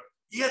knew about it.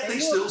 Yet they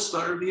still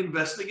started the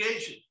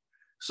investigation.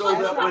 So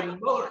that when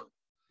Mueller.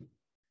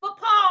 But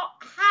Paul,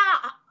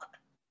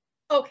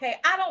 okay,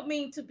 I don't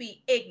mean to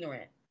be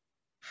ignorant.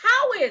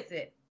 How is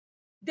it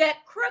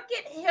that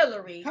crooked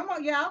Hillary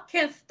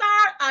can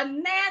start a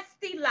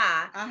nasty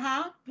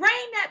lie, bring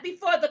that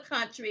before the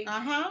country,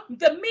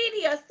 the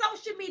media,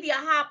 social media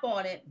hop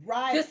on it,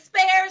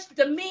 disparage,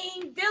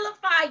 demean,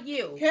 vilify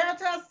you,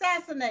 character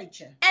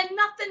assassination, and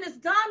nothing is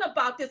done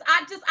about this?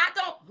 I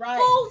don't.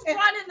 Who's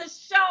running the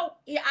show?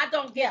 Yeah, I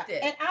don't get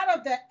this. And out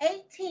of the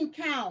 18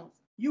 counts,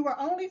 you were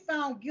only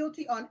found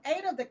guilty on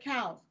 8 of the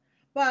counts,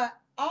 but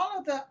all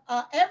of the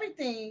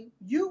everything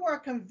you were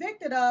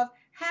convicted of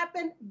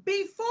happened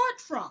before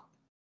Trump.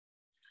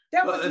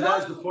 That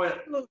was the point.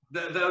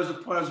 That was the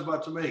point I was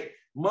about to make.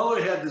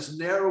 Mueller had this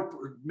narrow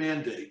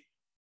mandate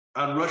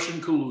on Russian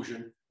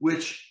collusion,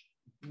 which,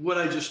 what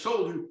I just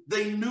told you,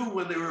 they knew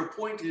when they were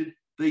appointed,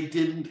 they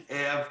didn't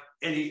have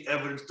any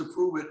evidence to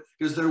prove it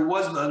because there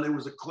was none. There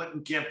was a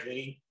Clinton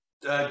campaign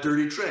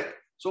dirty trick.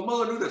 So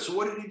Mueller knew that. So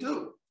what did he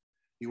do?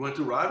 He went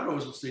to Rod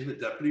Rosenstein, the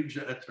Deputy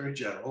Attorney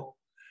General,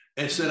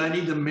 and said, I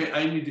need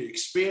to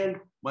expand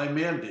my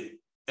mandate.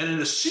 And in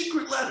a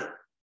secret letter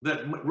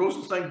that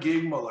Rosenstein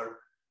gave Mueller,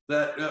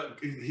 that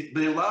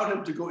they allowed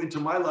him to go into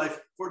my life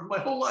for my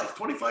whole life,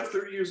 25,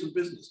 30 years of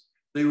business.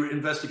 They were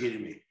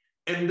investigating me.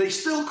 And they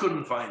still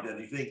couldn't find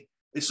anything.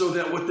 And so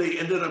that what they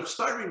ended up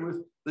starting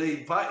with,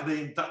 they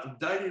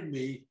indicted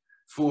me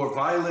for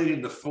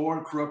violating the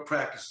Foreign Corrupt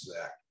Practices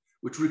Act,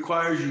 which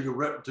requires you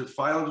to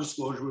file a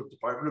disclosure with the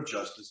Department of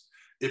Justice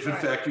if, in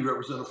fact, you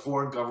represent a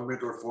foreign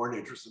government or a foreign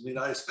interest in the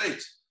United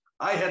States.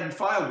 I hadn't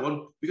filed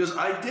one because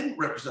I didn't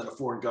represent a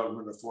foreign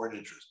government or foreign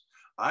interest.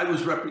 I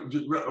was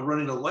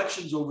running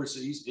elections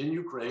overseas in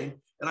Ukraine,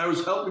 and I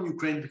was helping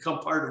Ukraine become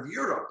part of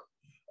Europe.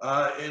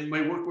 And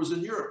my work was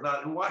in Europe,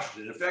 not in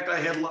Washington. In fact, I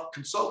had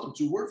consultants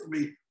who worked for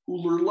me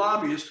who were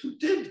lobbyists who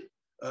did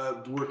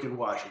work in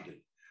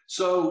Washington.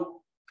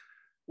 So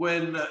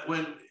when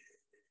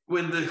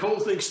the whole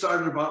thing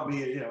started about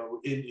me,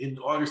 in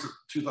August of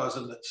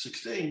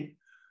 2016,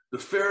 the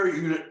FARA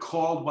unit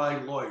called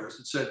my lawyers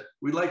and said,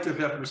 we'd like to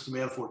have Mr.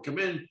 Manafort come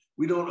in.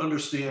 We don't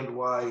understand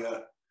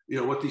why,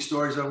 what these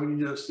stories are. We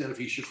need to understand if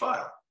he should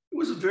file. It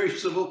was a very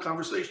civil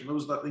conversation. There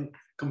was nothing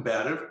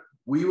combative.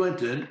 We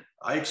went in.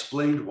 I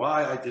explained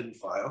why I didn't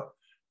file.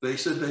 They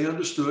said they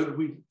understood.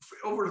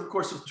 Over the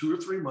course of 2 or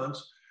 3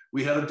 months,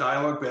 we had a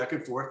dialogue back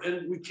and forth,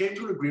 and we came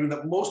to an agreement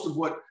that most of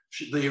what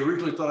they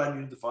originally thought I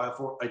needed to file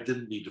for, I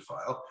didn't need to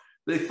file.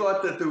 They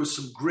thought that there was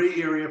some gray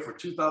area for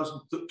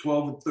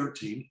 2012 and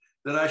 13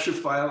 that I should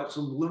file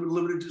some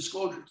limited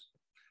disclosures.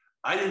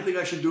 I didn't think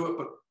I should do it,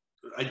 but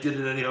I did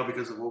it anyhow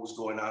because of what was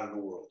going on in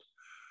the world.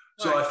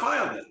 So I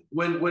filed it.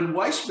 When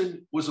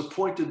Weissman was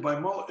appointed by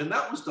Mueller, and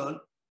that was done,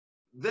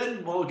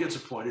 then Mueller gets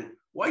appointed.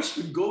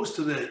 Weissman goes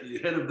to the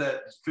head of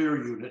that FARA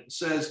unit and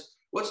says,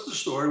 what's the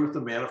story with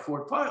the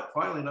Manafort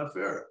filing on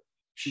FARA?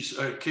 She's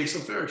a case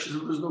on FARA. She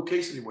said, there's no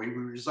case anymore. We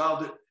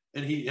resolved it,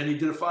 and he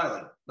did a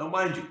filing. Now,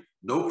 mind you,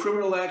 no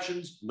criminal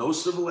actions, no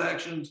civil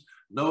actions,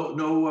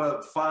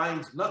 no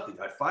fines, nothing.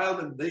 I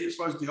filed, and they, as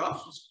far as the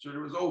office was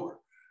concerned, it was over.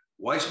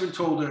 Weissman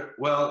told her,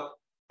 well,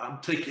 I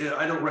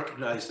don't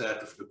recognize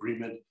that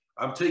agreement.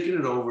 I'm taking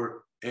it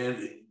over,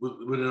 and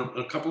within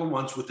a couple of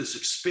months, with this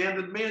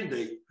expanded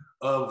mandate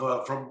of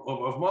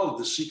Mueller,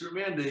 this secret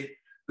mandate,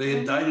 they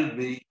indicted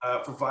me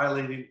for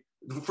violating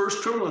the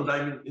first criminal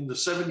indictment in the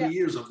 70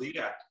 years of the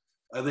act.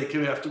 They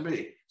came after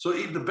me. So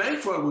the bank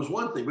fraud was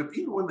one thing, but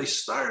even when they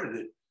started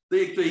it,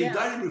 they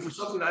indicted me for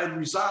something I had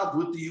resolved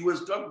with the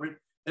U.S. government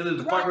and the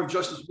Department of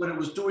Justice when it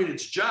was doing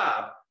its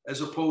job,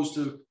 as opposed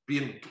to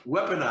being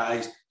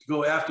weaponized to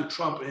go after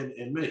Trump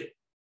and me.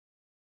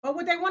 But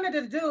what they wanted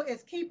to do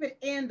is keep it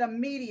in the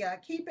media,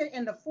 keep it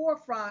in the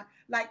forefront,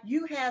 like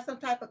you had some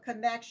type of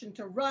connection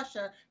to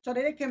Russia so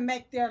that they can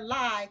make their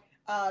lie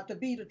to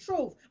be the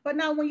truth. But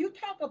now when you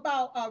talk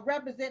about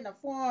representing a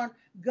foreign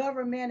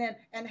government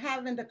and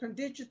having the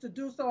credentials to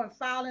do so and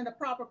filing the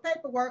proper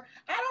paperwork,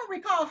 I don't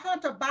recall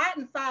Hunter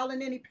Biden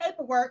filing any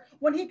paperwork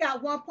when he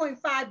got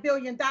 $1.5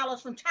 billion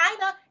from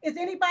China. Is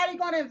anybody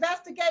going to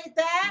investigate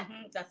that?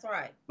 That's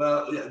right.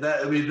 Well, yeah,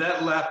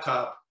 that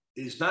laptop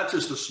is not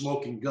just a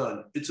smoking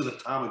gun; it's an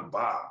atomic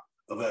bomb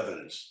of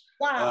evidence.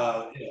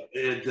 Wow.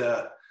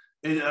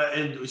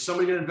 And is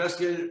somebody going to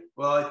investigate it?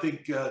 Well, I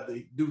think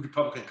the new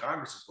Republican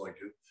Congress is going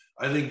to.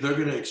 I think they're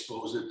going to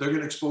expose it. They're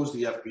going to expose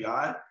the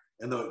FBI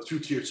and the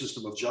two-tiered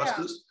system of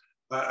justice.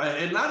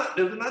 And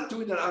they're not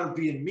doing that out of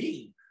being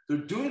mean. They're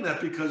doing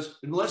that because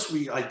unless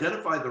we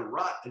identify the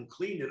rot and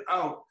clean it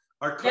out,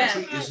 our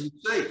country isn't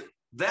safe.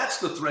 That's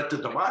the threat to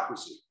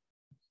democracy.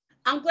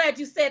 I'm glad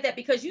you said that,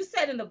 because you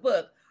said in the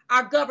book,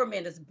 our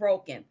government is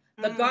broken.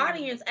 The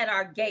guardians at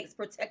our gates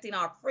protecting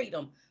our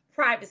freedom,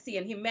 privacy,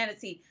 and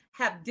humanity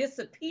have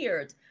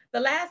disappeared. The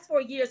last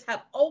 4 years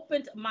have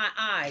opened my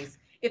eyes.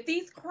 If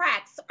these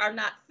cracks are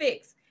not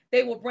fixed,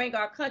 they will bring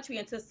our country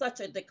into such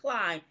a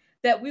decline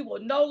that we will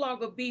no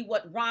longer be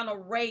what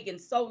Ronald Reagan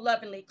so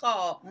lovingly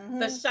called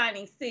the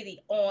shining city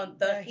on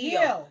the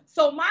hill.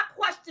 So my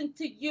question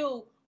to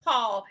you,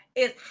 Paul,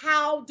 is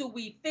how do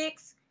we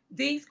fix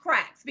these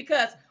cracks?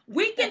 Because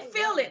we can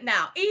feel it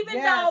now.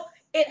 Even though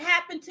it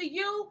happened to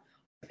you,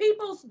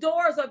 people's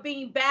doors are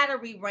being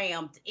battery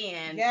rammed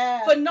in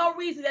for no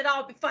reason at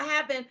all, for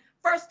having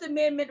First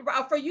Amendment,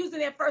 or for using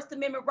their First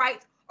Amendment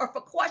rights, or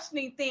for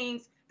questioning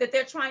things that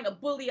they're trying to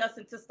bully us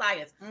into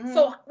silence.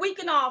 So we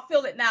can all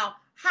feel it now.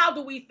 How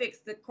do we fix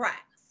the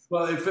cracks?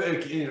 Well,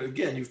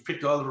 again, you've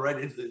picked all the right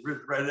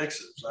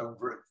excerpts. I'm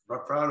very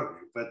proud of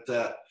you. But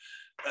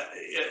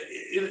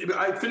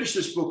I finished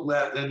this book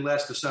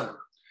last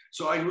December.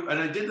 So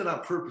I did it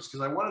on purpose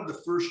because I wanted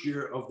the first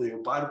year of the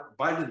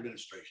Biden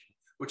administration,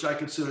 which I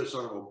consider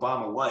sort of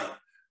Obama light,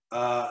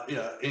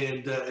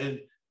 and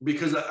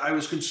because I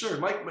was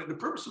concerned. The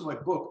purpose of my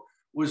book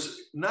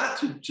was not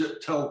to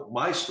tell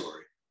my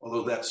story,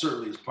 although that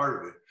certainly is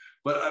part of it,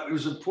 but it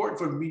was important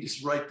for me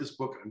to write this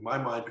book in my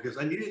mind because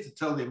I needed to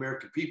tell the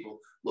American people,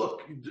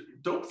 look,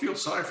 don't feel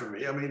sorry for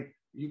me. I mean,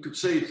 you could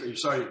say you're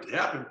sorry it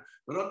happened,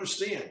 but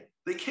understand,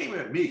 they came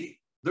at me.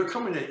 They're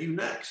coming at you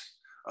next.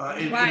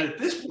 And at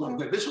this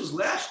point, this was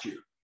last year.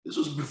 This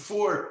was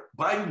before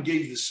Biden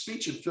gave this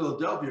speech in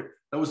Philadelphia.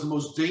 That was the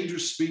most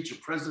dangerous speech a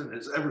president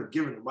has ever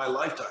given in my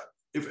lifetime,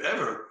 if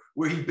ever,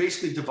 where he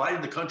basically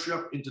divided the country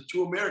up into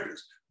two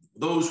Americas,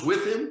 those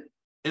with him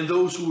and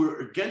those who were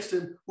against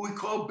him, who he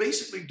called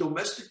basically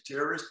domestic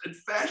terrorists and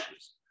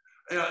fascists.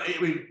 I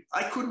mean,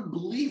 I couldn't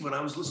believe when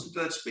I was listening to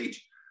that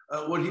speech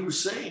what he was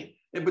saying.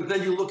 But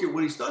then you look at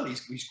what he's done.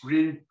 He's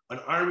created an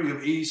army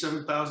of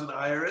 87,000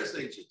 IRS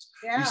agents.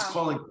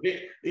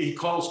 He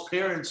calls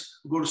parents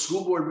who go to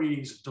school board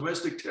meetings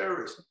domestic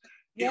terrorists.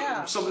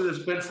 Something that's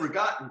been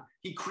forgotten.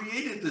 He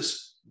created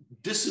this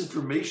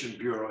disinformation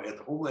bureau at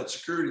the Homeland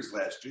Security's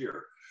last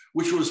year,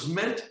 which was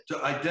meant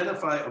to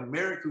identify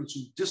Americans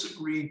who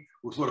disagreed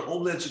with what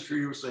Homeland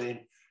Security was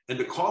saying and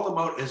to call them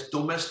out as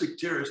domestic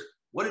terrorists.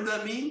 What did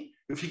that mean?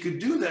 If he could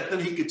do that, then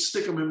he could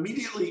stick them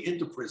immediately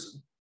into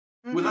prison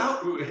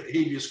without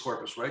habeas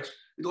corpus rights,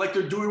 like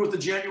they're doing with the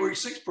January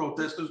 6th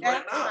protesters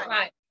right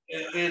now.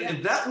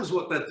 And that was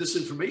what that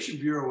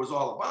disinformation bureau was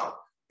all about.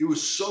 it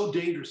was so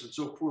dangerous and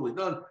so poorly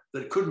done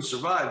that it couldn't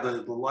survive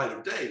the light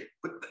of day.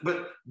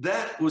 But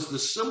that was the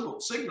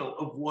signal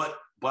of what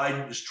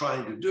Biden is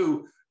trying to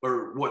do,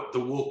 or what the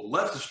woke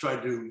left is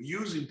trying to do,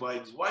 using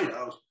Biden's White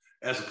House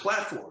as a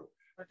platform.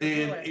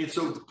 And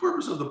so the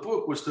purpose of the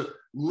book was to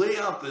lay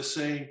out this,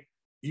 saying,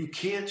 you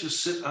can't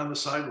just sit on the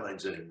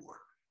sidelines anymore.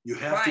 You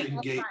have to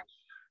engage. Right.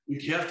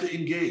 You have to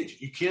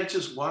engage. You can't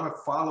just want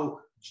to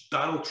follow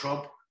Donald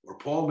Trump or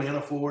Paul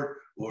Manafort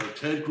or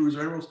Ted Cruz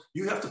or anyone else.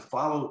 You have to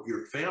follow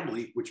your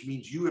family, which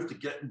means you have to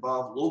get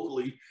involved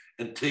locally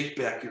and take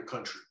back your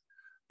country.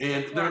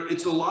 And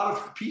it's a lot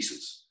of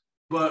pieces,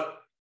 but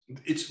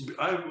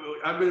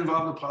I've been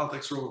involved in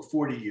politics for over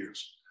 40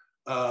 years.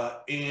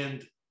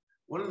 And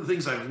one of the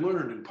things I've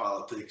learned in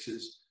politics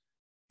is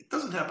it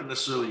doesn't happen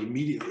necessarily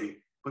immediately,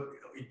 but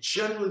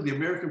generally the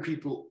American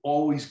people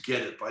always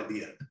get it by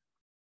the end.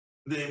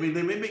 They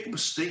may make a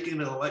mistake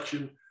in an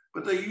election,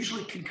 but they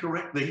usually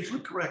correct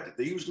it.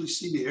 They usually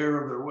see the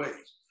error of their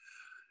ways.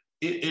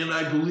 And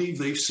I believe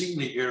they've seen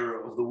the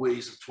error of the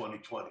ways of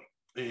 2020.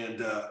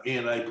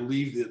 And I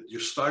believe that you're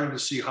starting to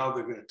see how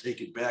they're going to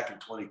take it back in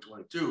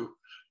 2022.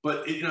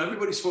 But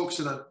everybody's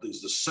focusing on,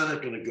 is the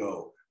Senate going to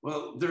go?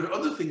 Well, there are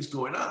other things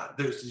going on.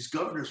 There's these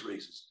governor's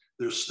races.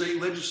 There's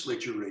state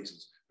legislature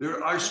races.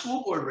 There are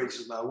school board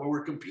races now where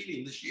we're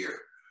competing this year.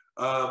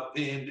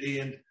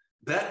 And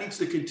that needs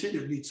to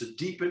continue. It needs to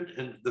deepen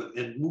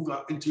and move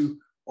up into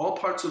all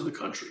parts of the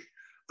country.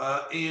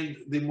 And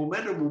the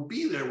momentum will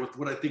be there with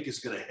what I think is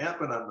going to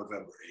happen on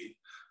November 8th,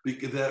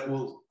 because that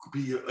will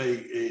be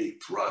a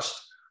thrust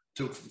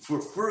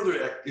for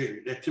further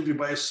activity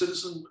by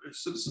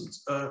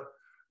citizens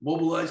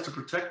mobilized to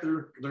protect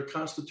their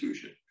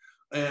Constitution.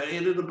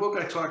 And in the book,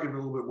 I talk in a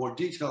little bit more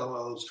detail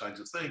about those kinds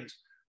of things.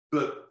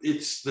 But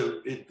it's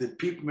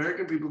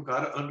American people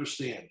got to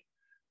understand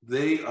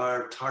they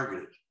are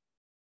targeted.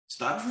 It's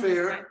not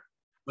fair,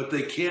 but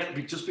they can't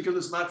be, just because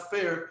it's not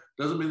fair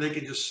doesn't mean they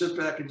can just sit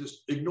back and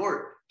just ignore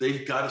it.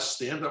 They've got to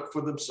stand up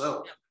for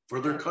themselves, for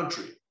their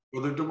country,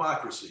 for their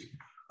democracy.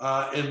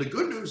 And the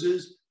good news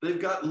is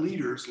they've got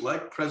leaders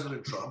like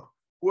President Trump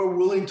who are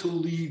willing to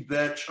lead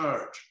that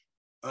charge.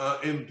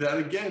 And that,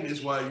 again,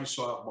 is why you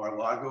saw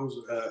Mar-a-Lago's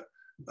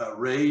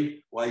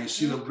raid, why you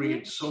see them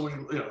bringing so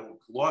many,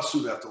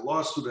 lawsuit after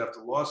lawsuit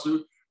after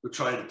lawsuit. They're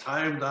trying to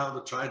tie him down.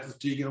 They're trying to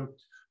fatigue him.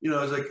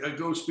 As I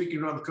go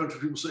speaking around the country,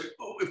 people say,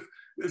 oh,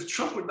 if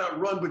Trump would not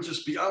run but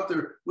just be out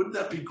there, wouldn't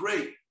that be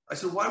great? I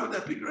said, why would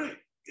that be great?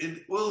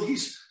 And, well,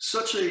 he's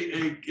such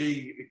a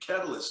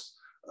catalyst.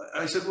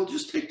 I said, well,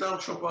 just take Donald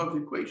Trump out of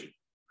the equation.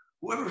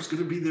 Whoever's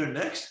going to be there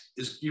next,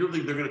 you don't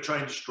think they're going to try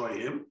and destroy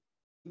him?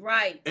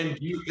 Right. And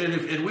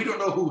we don't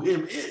know who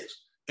him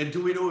is. And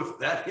do we know if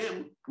that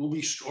him will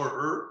be, or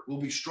her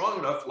will be strong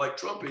enough, like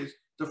Trump is,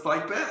 to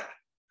fight back?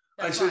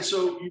 That's I said,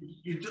 so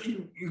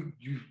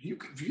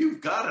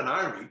you've got an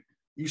army.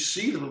 You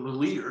see the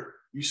leader.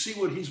 You see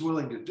what he's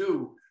willing to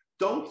do.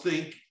 Don't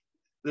think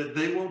that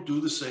they won't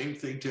do the same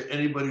thing to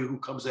anybody who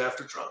comes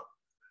after Trump.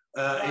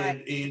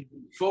 Right. And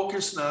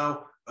focus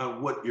now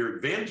on what your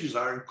advantages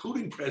are,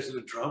 including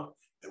President Trump,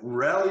 and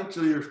rally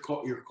to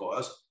your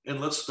cause, and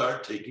let's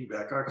start taking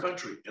back our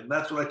country. And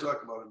that's what I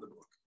talk about in the book.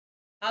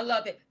 I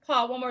love it.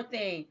 Paul, one more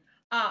thing.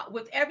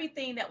 With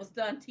everything that was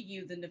done to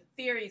you, the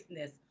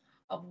nefariousness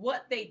of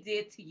what they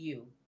did to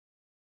you,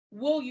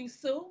 will you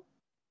sue?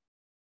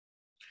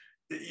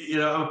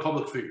 I'm a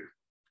public figure.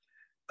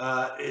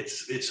 I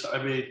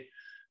made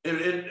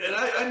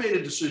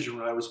a decision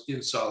when I was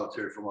in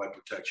solitary for my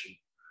protection,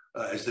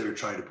 as they were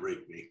trying to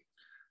break me.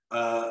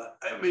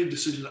 I made a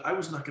decision that I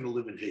was not going to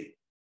live in hate.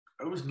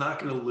 I was not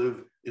going to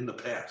live in the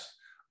past.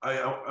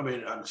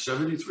 I'm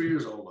 73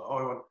 years old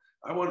now.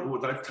 I want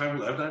with that time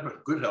left. I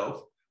have good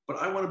health, but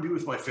I want to be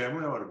with my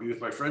family. I want to be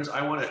with my friends.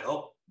 I want to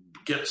help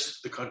get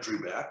the country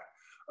back.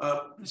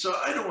 So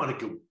I don't want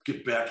to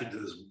get back into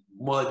this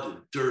mud and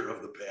dirt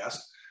of the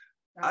past.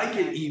 I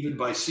get even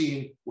by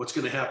seeing what's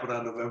going to happen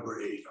on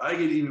November 8th. I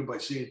get even by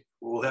seeing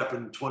what will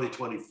happen in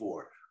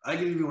 2024. I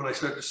get even when I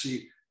start to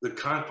see the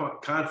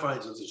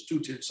confines of this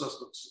two-tier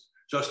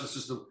justice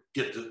system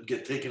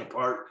get taken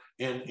apart,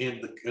 and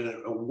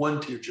a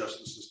one-tier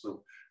justice system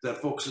that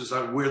focuses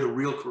on where the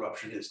real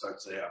corruption is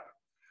starts to happen.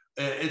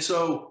 And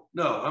so,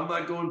 no, I'm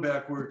not going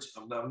backwards.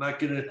 I'm not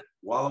going to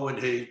wallow in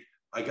hate.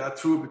 I got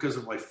through it because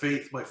of my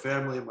faith, my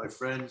family, and my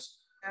friends,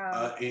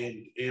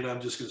 and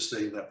I'm just going to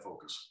stay in that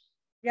focus.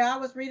 Yeah, I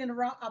was reading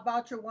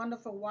about your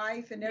wonderful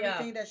wife and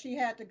everything that she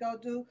had to go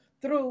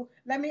through.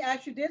 Let me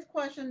ask you this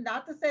question,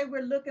 not to say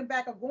we're looking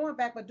back or going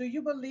back, but do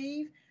you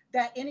believe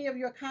that any of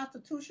your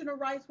constitutional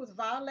rights was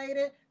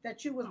violated,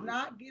 that you was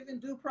not given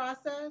due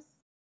process?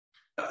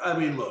 I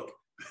mean, look,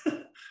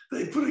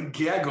 they put a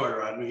gag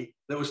order on me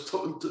that was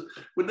told to,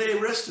 when they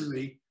arrested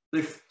me,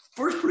 they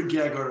first put a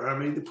gag order on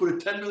me. They put a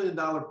 $10 million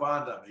bond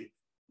on me.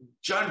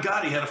 John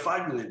Gotti had a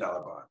 $5 million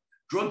bond.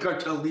 Drug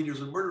cartel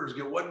leaders and murderers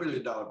get $1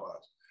 million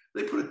bonds.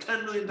 They put a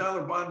 $10 million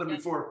bond on me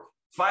for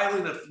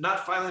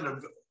not filing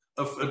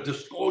a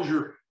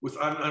disclosure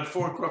on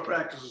Foreign Corrupt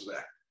Practices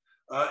Act.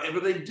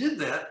 But they did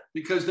that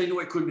because they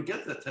knew I couldn't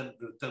get that $10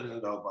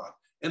 million bond.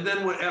 And then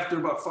after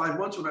about 5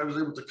 months, when I was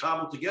able to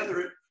cobble together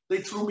it, they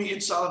threw me in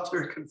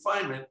solitary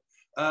confinement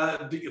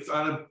on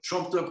a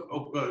trumped up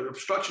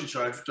obstruction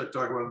charge, which I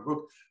talk about in the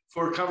book,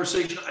 for a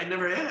conversation I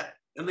never had.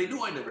 And they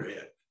knew I never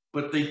had.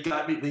 But they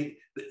got me,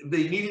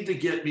 they needed to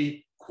get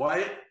me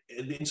quiet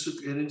and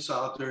in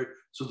solitary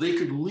so they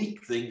could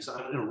leak things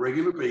on a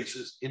regular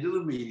basis into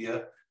the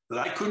media that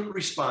I couldn't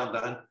respond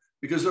on,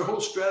 because their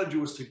whole strategy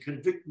was to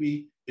convict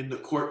me in the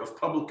court of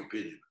public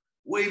opinion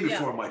way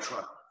before my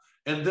trial.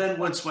 And then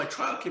once my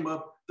trial came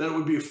up, then it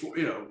would be a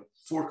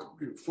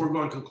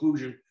foregone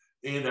conclusion,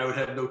 and I would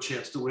have no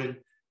chance to win.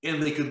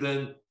 And they could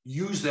then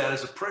use that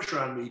as a pressure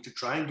on me to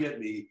try and get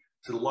me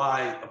to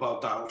lie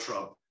about Donald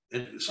Trump,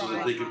 and so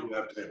that they could go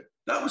after him.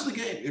 That was the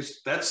game.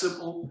 It's that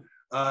simple.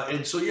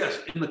 And so, yes,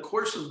 in the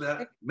course of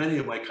that, many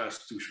of my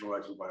constitutional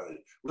rights were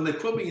violated. When they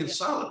put me in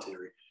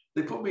solitary,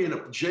 they put me in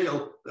a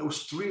jail that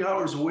was 3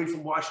 hours away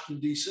from Washington,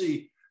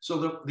 D.C.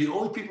 So the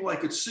only people I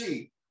could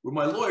see were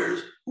my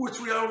lawyers, who were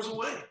 3 hours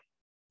away.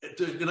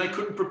 And I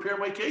couldn't prepare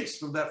my case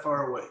from that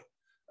far away.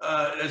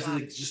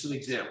 Just an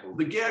example.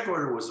 The gag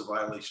order was a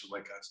violation of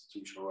my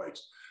constitutional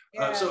rights.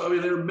 So, I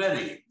mean, there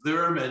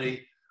are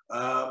many.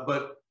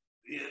 But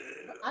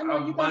I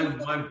know you're going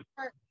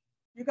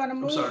to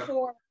move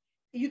forward.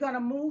 You're going to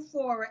move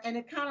forward. And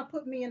it kind of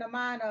put me in the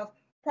mind of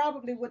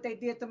probably what they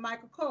did to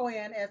Michael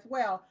Cohen as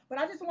well. But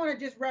I just want to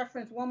just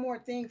reference one more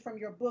thing from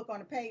your book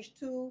on page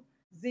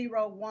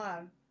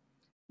 201.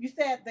 You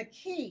said the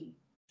key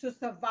to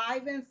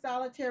surviving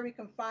solitary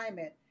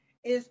confinement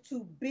is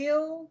to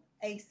build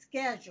a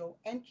schedule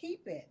and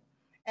keep it.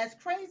 As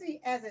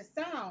crazy as it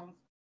sounds,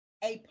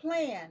 a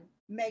plan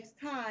makes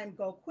time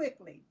go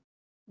quickly.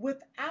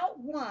 Without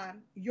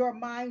one, your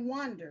mind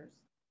wanders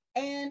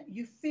and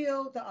you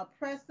feel the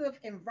oppressive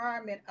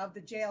environment of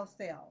the jail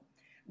cell.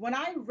 When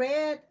I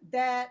read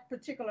that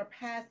particular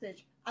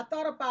passage, I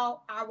thought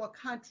about our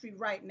country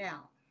right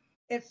now.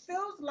 It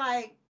feels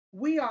like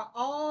we are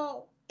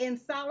all in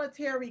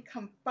solitary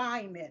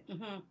confinement.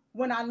 Mm-hmm.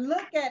 When I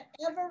look at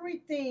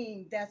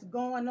everything that's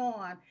going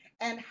on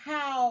and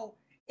how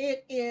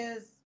it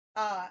is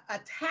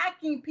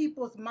attacking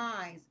people's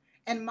minds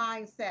and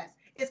mindsets,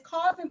 it's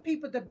causing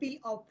people to be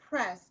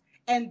oppressed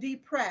and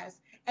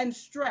depressed and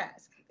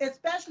stressed,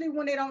 especially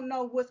when they don't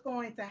know what's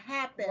going to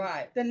happen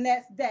the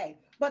next day.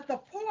 But the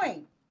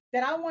point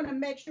that I want to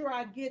make sure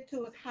I get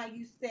to is how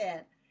you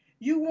said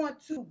you want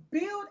to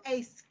build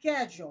a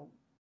schedule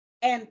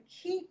and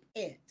keep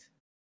it,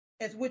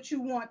 is what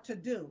you want to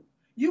do.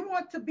 You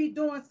want to be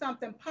doing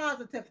something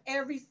positive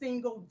every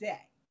single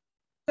day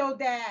so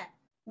that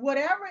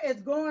whatever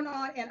is going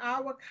on in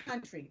our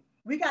country,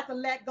 we got to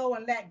let go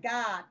and let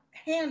God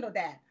handle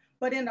that.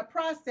 But in the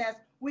process,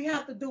 we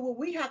have to do what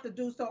we have to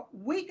do so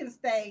we can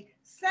stay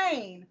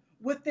sane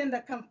within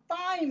the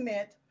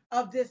confinement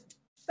of this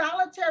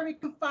solitary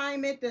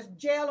confinement, this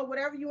jail, or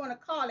whatever you want to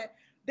call it,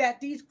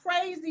 that these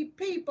crazy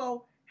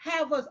people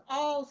have us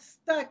all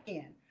stuck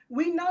in.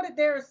 We know that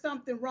there is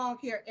something wrong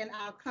here in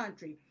our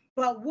country,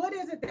 but what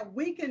is it that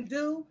we can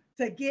do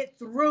to get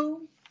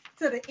through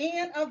to the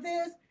end of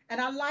this? And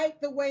I like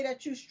the way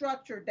that you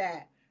structured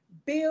that.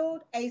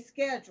 Build a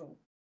schedule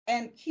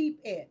and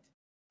keep it.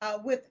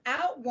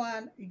 Without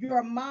one,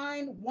 your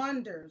mind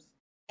wanders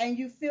and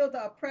you feel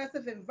the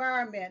oppressive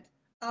environment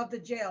of the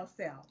jail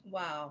cell.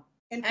 Wow.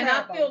 Incredible.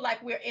 And I feel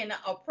like we're in an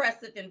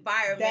oppressive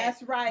environment.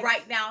 That's right.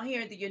 Right now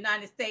here in the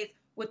United States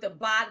with the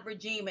Biden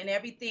regime and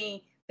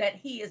everything that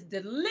he is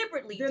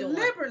deliberately doing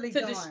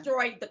to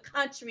destroy the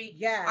country,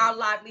 our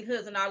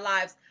livelihoods and our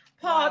lives.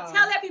 Paul,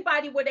 tell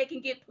everybody where they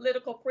can get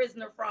Political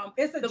Prisoner from.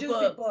 It's a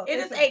juicy book. It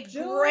is a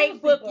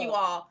great book, you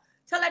all.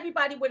 Tell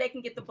everybody where they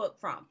can get the book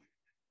from.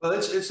 Well,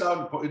 it's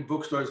out in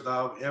bookstores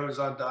now,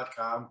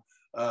 Amazon.com,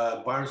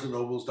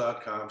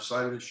 BarnesandNobles.com,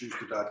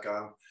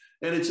 SimonandSchuster.com,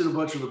 and it's in a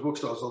bunch of the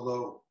bookstores,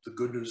 although the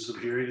good news of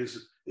hearing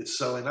is it's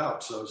selling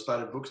out, so it's not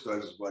in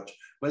bookstores as much.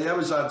 But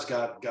Amazon's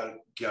got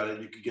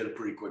it, you can get it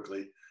pretty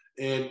quickly.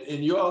 And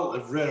you all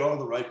have read all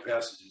the right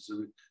passages,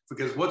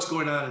 because what's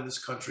going on in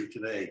this country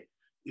today,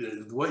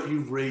 what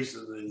you've raised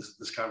in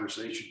this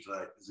conversation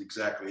tonight is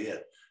exactly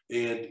it.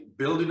 And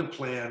building a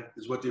plan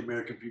is what the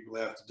American people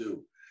have to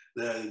do.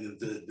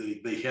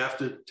 They have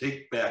to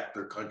take back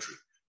their country.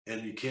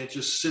 And you can't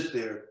just sit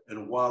there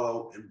and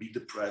wallow and be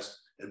depressed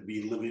and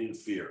be living in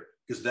fear,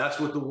 because that's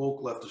what the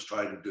woke left is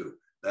trying to do.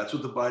 That's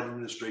what the Biden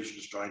administration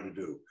is trying to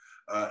do.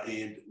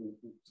 And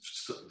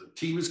so the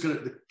team is going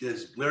to,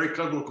 as Larry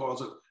Kudlow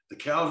calls it, the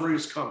cavalry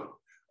is coming.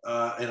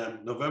 And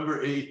on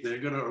November 8th, they're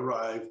going to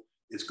arrive.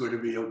 It's going to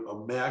be a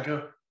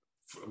MAGA,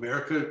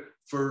 America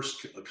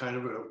First kind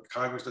of a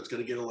Congress that's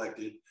going to get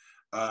elected.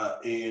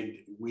 And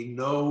we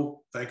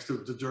know, thanks to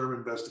the Durham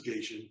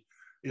investigation,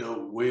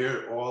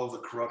 where all the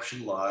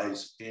corruption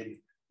lies, and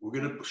we're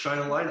going to shine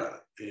a light on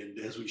it. And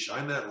as we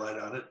shine that light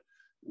on it,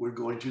 we're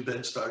going to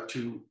then start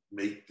to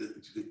make the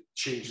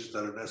changes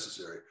that are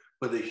necessary.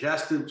 But it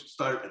has to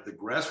start at the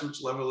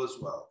grassroots level as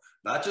well.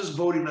 Not just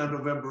voting on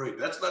November 8th.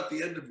 That's not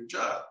the end of your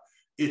job.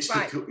 It's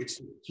to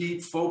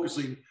keep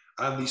focusing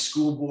on these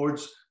school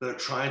boards that are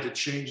trying to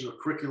change the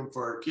curriculum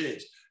for our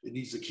kids. It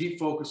needs to keep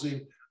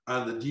focusing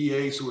on the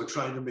DAs who are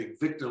trying to make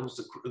victims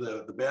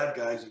the bad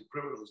guys and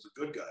criminals the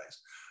good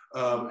guys.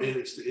 And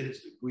it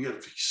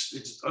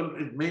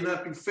may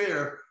not be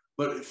fair,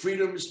 but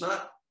freedom is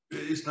not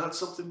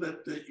something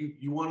that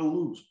you want to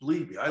lose.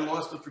 Believe me, I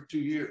lost it for 2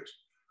 years,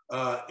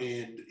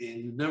 and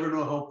you never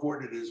know how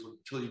important it is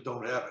until you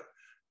don't have it.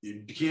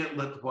 You can't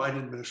let the Biden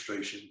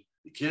administration,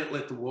 you can't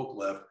let the woke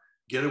left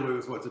get away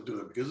with what they're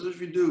doing, because if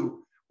you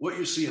do, what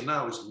you're seeing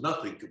now is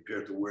nothing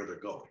compared to where they're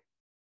going.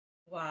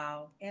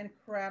 Wow.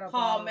 Incredible.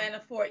 Paul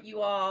Manafort,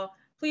 you all,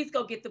 please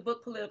go get the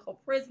book Political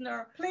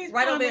Prisoner. Please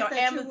right over there on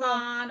promise that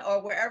Amazon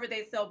or wherever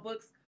they sell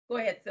books. Go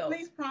ahead, Silk.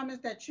 Please promise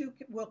that you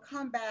will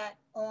come back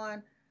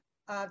on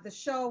the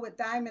show with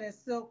Diamond and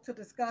Silk to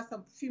discuss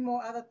a few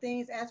more other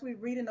things as we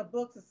read in the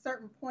books, the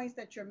certain points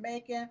that you're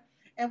making,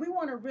 and we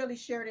want to really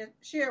share it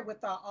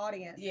with our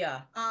audience.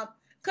 Yeah.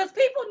 Because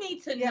people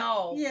need to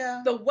know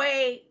the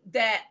way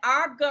that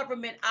our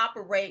government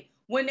operates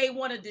when they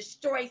want to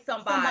destroy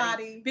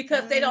somebody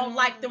because they don't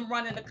like them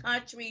running the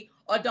country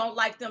or don't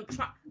like them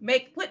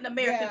putting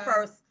American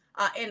first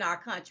in our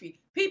country.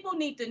 People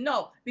need to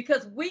know,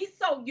 because we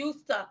so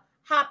used to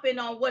hopping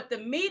on what the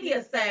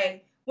media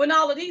say when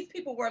all of these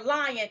people were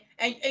lying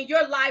and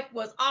your life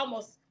was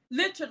almost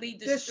literally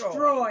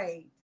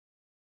destroyed.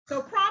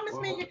 So promise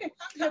me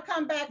you'll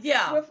come back.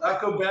 Yeah. I'll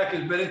come back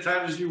as many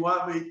times as you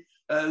want me.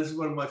 This is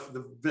one of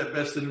the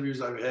best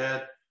interviews I've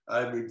had.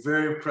 I'm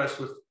very impressed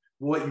with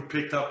what you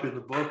picked up in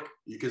the book,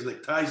 because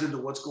it ties into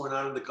what's going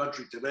on in the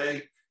country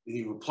today, and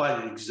you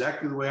applied it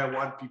exactly the way I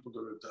want people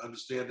to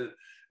understand it.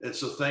 And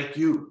so thank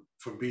you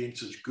for being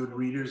such good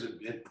readers and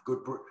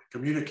good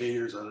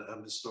communicators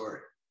on this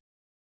story.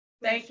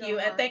 Thank you,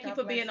 and thank you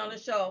for being on the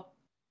show.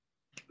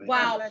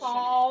 Wow,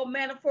 Paul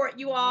Manafort,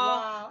 you all.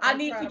 Wow, I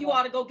need for you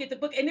all to go get the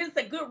book, and it's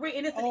a good read,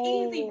 and it's an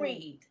easy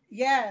read.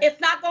 Yes,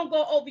 it's not gonna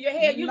go over your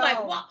head. You're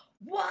like, what?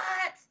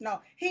 What? No,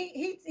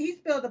 he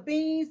spilled the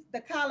beans,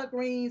 the collard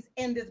greens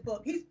in this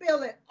book. He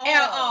spilled it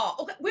all.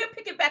 Okay, we'll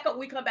pick it back up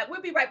when we come back.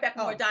 We'll be right back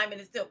with more Diamond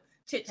and Silk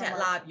Chit Chat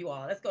Live, you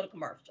all. Let's go to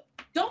commercial.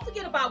 Don't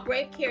forget about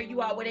Grave Care,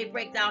 you all, where they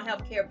break down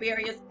healthcare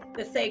barriers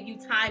to save you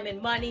time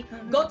and money.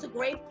 Go to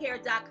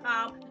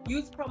gravecare.com.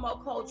 Use promo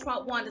code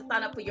Trump1 to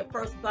sign up for your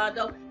first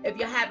bundle. If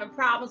you're having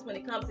problems when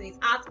it comes to these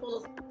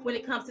hospitals, when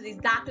it comes to these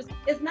doctors,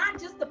 it's not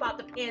just about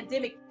the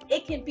pandemic.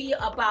 It can be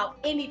about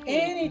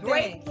anything.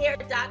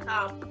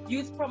 Gravecare.com.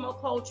 Use promo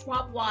code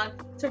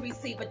Trump1 to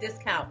receive a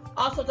discount.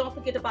 Also, don't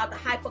forget about the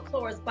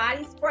Hypochlorous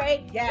body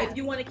spray. Yes. If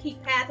you want to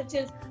keep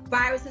pathogens,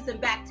 viruses, and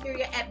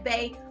bacteria at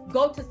bay,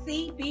 go to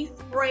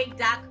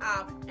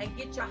cbspray.com and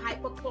get your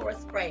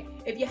hypochlorous spray.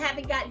 If you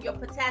haven't gotten your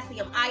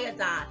potassium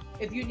iodine,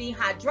 if you need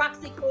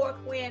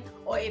hydroxychloroquine,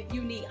 or if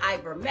you need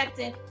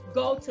ivermectin,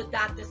 go to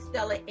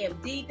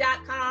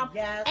drstellamd.com.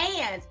 Yes.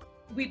 And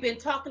we've been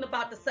talking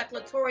about the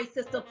circulatory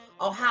system,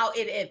 or how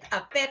it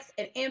affects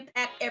and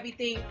impacts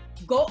everything.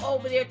 Go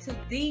over there to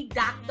the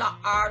Dr.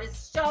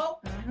 Artist Show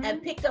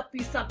and pick up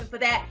you something for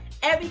that.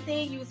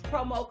 Everything, use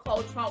promo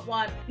code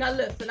Trump1. Now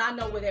listen, I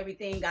know what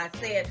everything I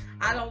said.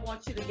 I don't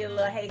want you to get a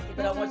little hasty,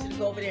 but I want you to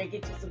go over there and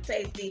get you some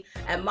tasty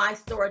at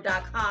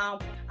mystore.com.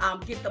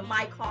 Get the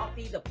My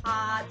Coffee, the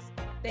pods.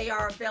 They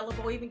are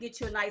available. Even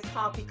get you a nice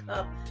coffee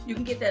cup. You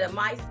can get that at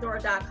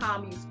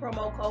mystore.com. Use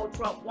promo code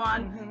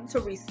Trump1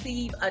 to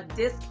receive a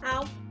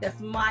discount. That's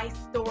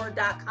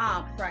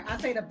mystore.com. Right. I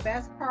say the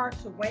best part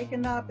to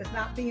waking up is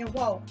not being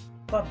woke,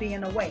 but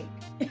being awake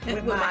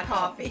with my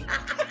coffee.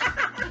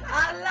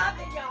 I love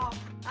it, y'all.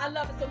 I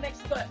love it. So make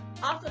sure.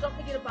 Also, don't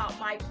forget about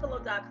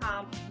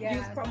mypillow.com. Yes.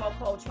 Use promo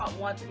code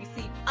Trump1 to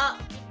receive up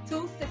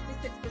to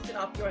 66%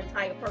 off your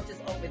entire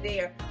purchase over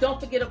there. Don't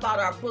forget about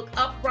our book,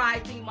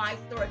 Uprising,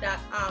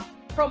 mystore.com.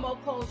 Promo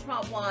code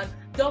Trump1.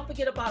 Don't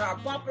forget about our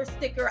bumper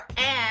sticker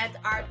and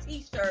our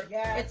t-shirt.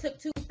 Yes. It took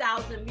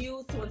 2,000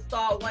 views to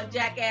install one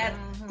jackass.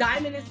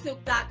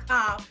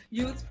 Diamondandsilk.com.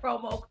 Use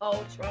promo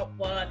code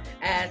Trump1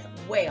 as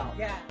well.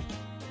 Yeah.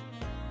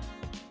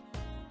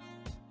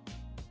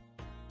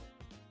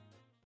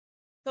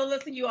 So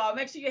listen, you all,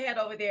 make sure you head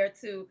over there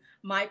to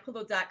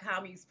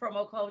mypillow.com. Use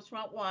promo code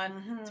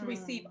Trump1 to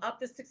receive up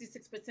to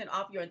 66%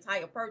 off your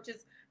entire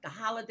purchase. The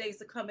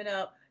holidays are coming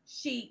up.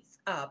 Sheets,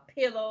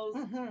 pillows,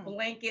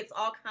 blankets,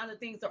 all kinds of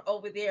things are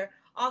over there.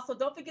 Also,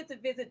 don't forget to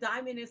visit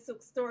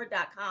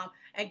diamondandsilkstore.com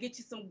and get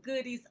you some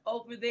goodies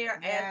over there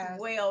as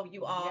well,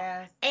 you all.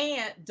 Yes.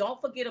 And don't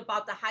forget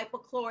about the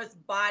Hypochlorous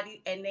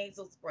body and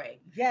nasal spray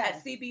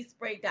at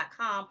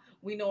cbspray.com.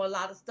 We know a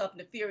lot of stuff,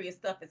 nefarious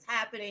stuff is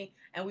happening,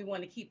 and we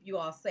want to keep you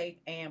all safe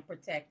and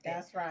protected.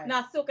 That's right.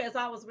 Now, Silk, as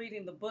I was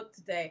reading the book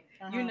today,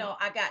 you know,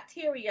 I got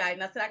teary-eyed,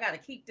 and I said, I got to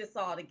keep this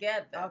all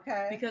together.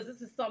 Okay. Because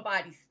this is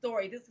somebody's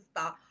story. This is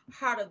the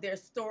heart of their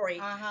story.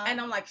 And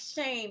I'm like,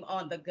 shame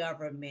on the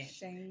government.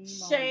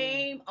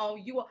 Shame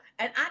on you.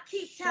 And I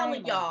keep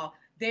telling y'all,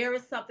 there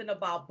is something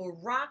about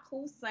Barack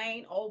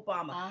Hussein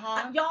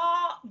Obama.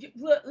 Y'all,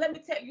 look, let me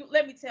tell you.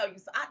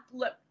 So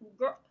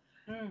girl,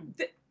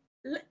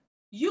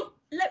 you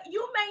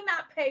may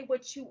not pay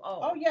what you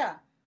owe. Oh yeah.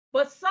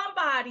 but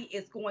somebody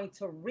is going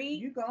to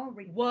reap You gonna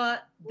reap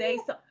what they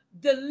sow.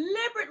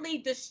 Deliberately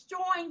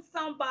destroying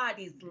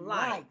somebody's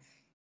life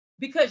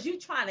because you're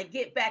trying to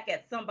get back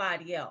at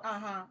somebody else.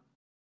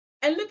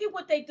 And look at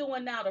what they're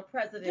doing now to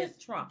President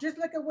Trump. Just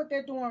look at what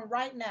they're doing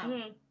right now.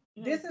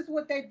 Mm-hmm. This is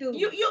what they do.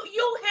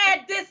 You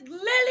had this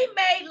Lily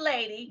Mae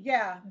lady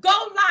go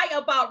lie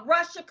about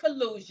Russia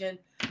collusion,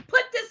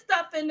 put this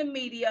stuff in the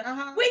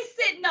media. We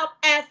sitting up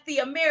as the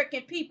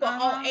American people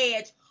on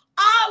edge.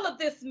 All of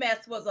this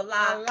mess was a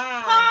lie.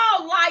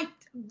 Paul's life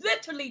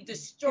literally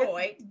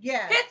destroyed.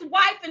 His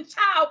wife and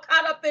child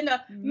caught up in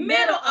the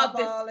middle of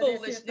this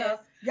foolishness.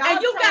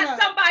 And you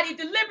got somebody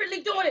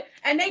deliberately doing it,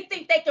 and they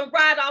think they can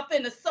ride off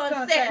in the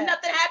sunset and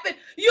nothing happened.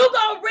 You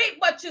gonna reap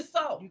what you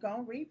sow. You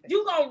gonna reap it.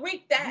 You gonna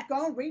reap that. You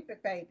gonna reap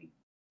it, baby.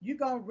 You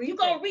gonna reap it. You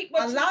gonna reap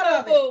what a you lot sow,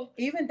 of it, boo.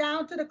 even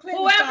down to the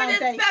Clinton Whoever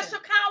Foundation. this special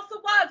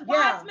counsel was,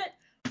 Wiseman,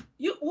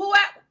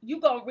 you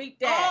gonna reap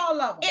that.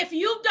 All of them. If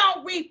you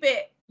don't reap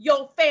it,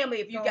 your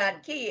family, if you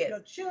got kids, your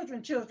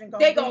children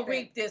they gonna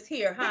reap this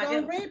here, huh? They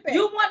gonna reap it.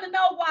 You want to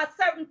know why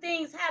certain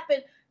things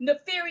happen,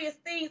 nefarious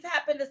things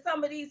happen to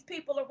some of these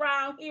people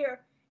around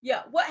here?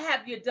 Yeah, what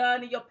have you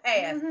done in your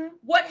past?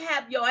 What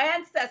have your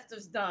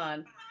ancestors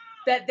done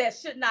that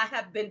should not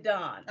have been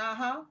done?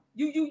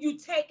 You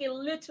take and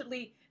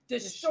literally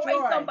destroy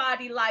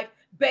somebody's life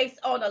based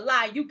on a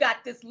lie. You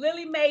got this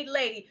Lily Mae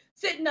lady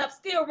sitting up,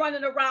 still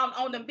running around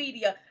on the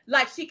media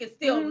like she can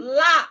still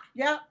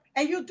lie.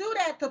 And you do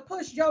that to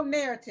push your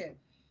narrative,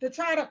 to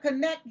try to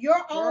connect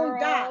your own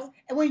dots.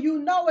 And when you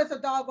know it's a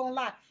doggone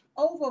lie,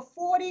 over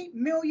 $40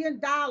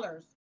 million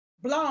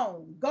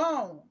blown,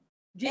 gone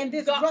in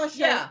this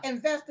Russia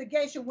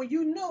investigation, when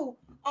you knew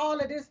all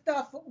of this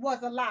stuff was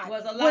a lie.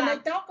 When they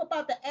talk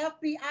about the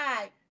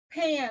FBI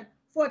paying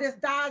for this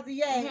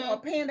dossier or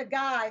paying the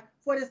guy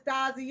for this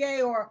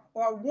dossier or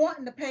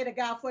wanting to pay the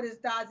guy for this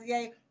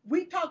dossier,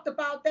 we talked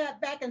about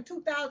that back in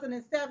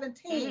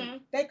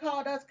 2017. They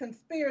called us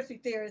conspiracy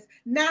theorists.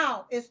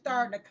 Now it's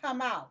starting to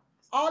come out.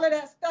 All of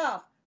that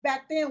stuff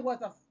back then was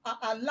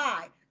a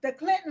lie. The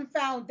Clinton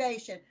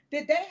Foundation,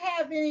 did they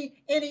have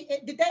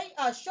did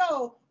they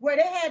show where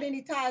they had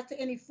any ties to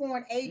any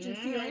foreign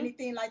agency or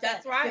anything like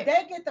that? That's right. Did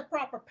they get the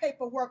proper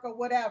paperwork or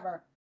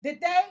whatever?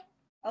 Did they?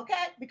 Okay,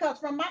 because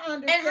from my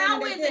understanding, and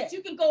how is it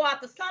you can go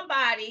after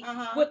somebody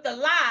with the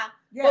lie,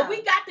 but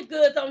we got the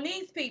goods on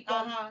these people,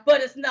 but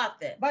it's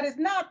nothing. But it's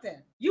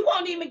nothing. You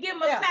won't even give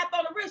them a slap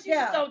on the wrist. You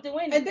just don't do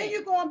anything. And then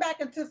you're going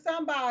back into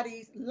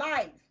somebody's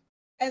life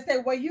and say,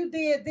 well, you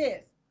did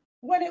this.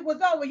 When it was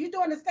over, you're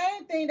doing the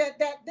same thing that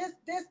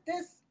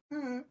this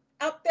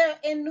up there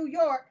in New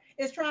York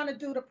is trying to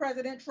do to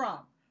President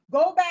Trump.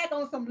 Go back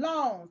on some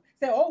loans.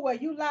 Say, oh, well,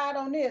 you lied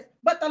on this.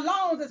 But the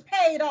loans is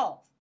paid off.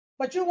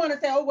 But you want to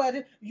say, oh, well,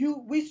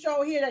 we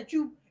show here that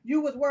you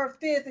was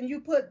worth this and you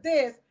put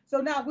this, so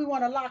now we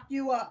want to lock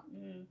you up.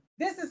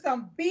 This is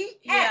some BS.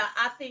 Yeah,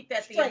 I think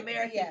that the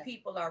American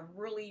people are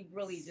really,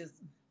 really just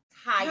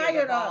tired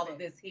of all of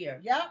this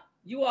here.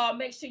 You all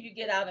make sure you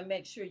get out and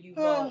make sure you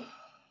vote.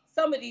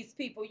 Some of these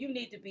people, you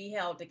need to be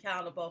held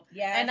accountable.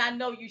 And I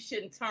know you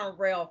shouldn't turn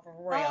rail for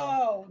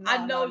rail.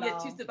 I know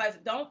that you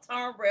don't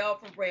turn rail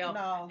for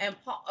rail. And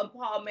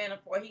Paul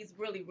Manafort, he's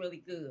really,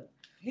 really good.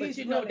 But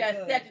you know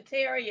that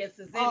Sagittarius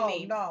is in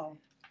me. Y'all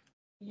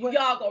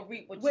gonna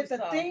reap what you sow. With the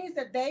things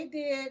that they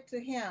did to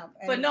him.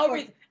 For no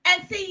reason.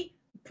 And see,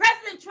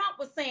 President Trump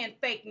was saying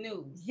fake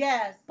news.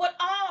 But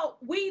all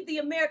we, the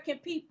American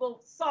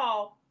people,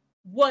 saw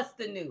was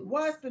the news.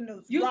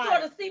 You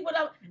sort of see what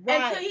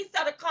until he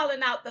started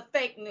calling out the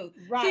fake news.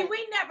 See,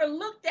 we never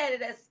looked at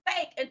it as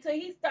fake until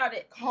he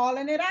started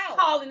calling it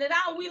out.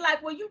 And we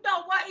like, well, you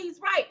know what? He's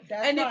right.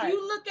 If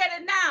you look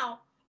at it now,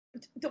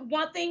 the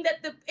one thing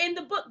that in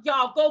the book,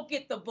 y'all go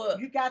get the book.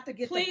 You got to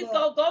get the book. Please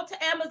go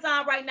to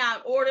Amazon right now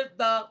and order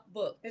the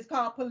book. It's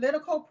called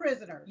Political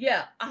Prisoners.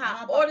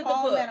 Order the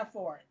book.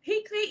 Manafort. He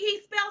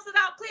spells it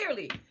out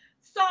clearly.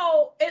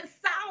 So it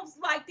sounds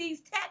like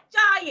these tech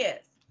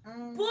giants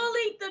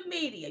bullied the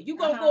media. You're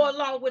going to go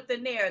along with the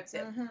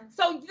narrative.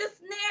 So this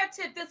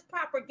narrative, this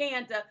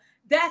propaganda,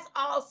 that's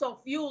also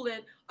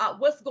fueling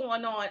what's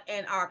going on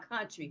in our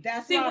country.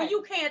 When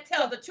you can't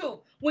tell the truth,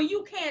 when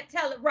you can't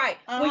tell it right,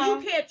 when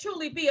you can't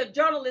truly be a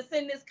journalist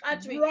in this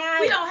country,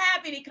 we don't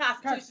have any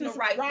constitutional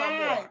rights no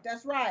more.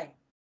 That's right.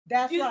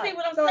 You see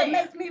what I'm saying? So it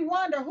makes me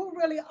wonder who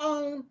really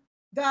owns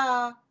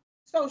the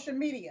social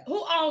media. Who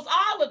owns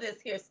all of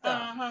this here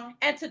stuff?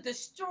 And to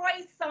destroy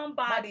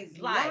somebody's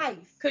life,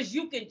 because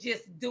you can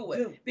just do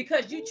it.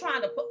 Because you're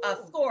trying to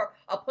score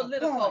a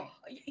political...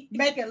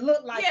 Make it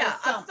look like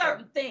a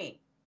certain thing.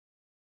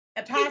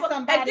 And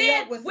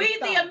then we,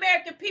 the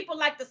American people,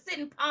 like to sit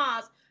in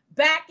ponds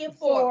back and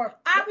forth.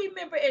 I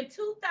remember in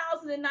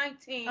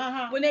 2019,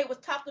 when they was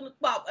talking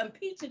about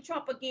impeaching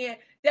Trump again,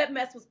 that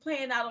mess was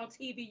playing out on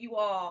TV, you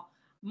all.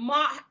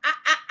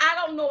 I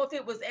don't know if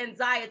it was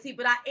anxiety,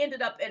 but I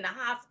ended up in the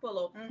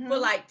hospital for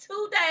like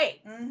 2 days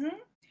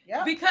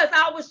because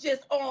I was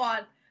just on.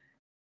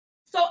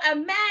 So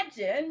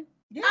imagine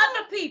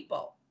other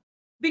people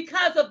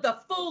because of the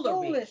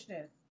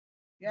foolishness.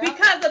 Yep.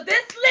 Because of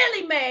this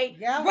Lily Mae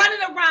Yep.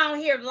 running around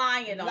here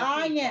lying on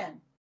people.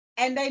 Lying.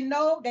 And they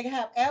know they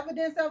have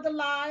evidence of the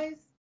lies.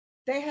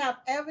 They have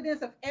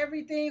evidence of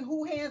everything,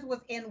 who hands was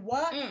in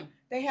what.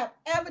 They have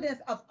evidence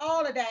of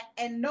all of that,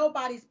 and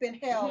nobody's been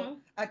held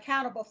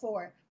accountable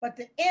for it. But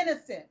the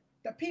innocent,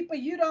 the people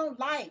you don't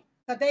like,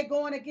 because they're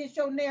going against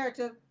your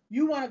narrative,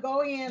 you want to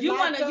go in, you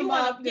want to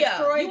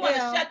destroy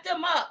them, shut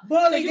them up,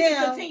 bully so you them,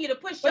 can continue to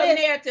push your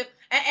narrative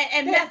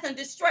and mess and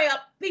destroy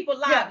up people's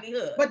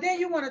livelihood. But then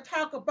you want to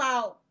talk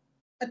about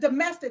a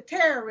domestic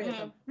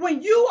terrorism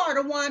when you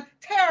are the one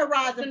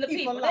terrorizing the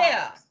people's people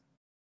lives.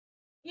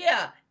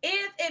 Yeah.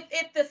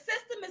 If the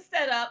system is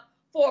set up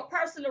for a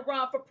person to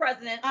run for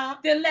president,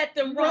 then let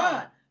them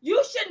run.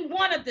 You shouldn't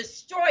want to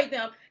destroy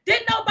them.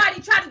 Didn't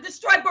nobody try to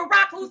destroy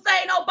Barack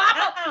Hussein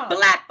Obama?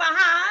 Black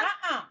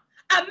behind.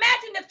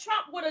 Imagine if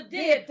Trump would have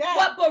did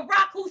what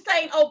Barack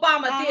Hussein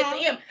Obama did to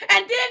him,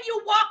 and then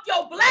you walk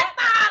your black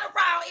behind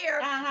around here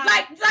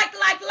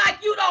like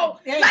you don't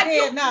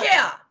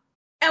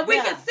and we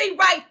can see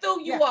right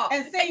through you all.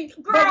 And see,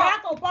 girl,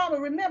 Barack Obama,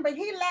 remember,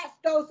 he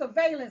lapsed those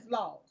surveillance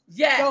laws.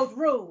 Yes. Those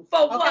rules.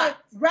 For what?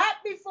 Right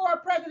before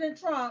President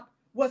Trump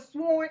was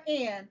sworn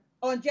in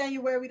on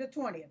January the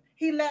 20th.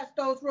 He lapsed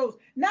those rules.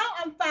 Now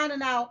I'm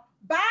finding out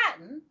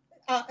Biden,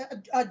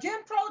 Jim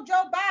Crow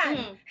Joe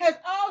Biden, has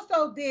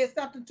also did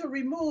something to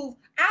remove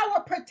our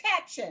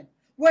protection,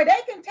 where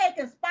they can take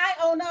and spy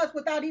on us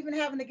without even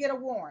having to get a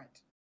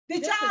warrant.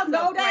 Did y'all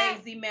know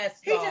that? Crazy mess,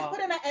 he just put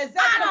in an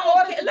executive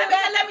order to do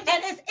that,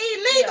 and it's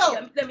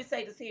illegal. Let me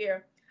say this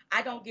here.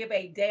 I don't give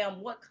a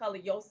damn what color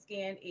your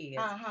skin is.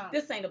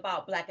 This ain't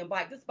about black and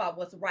white. This is about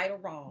what's right or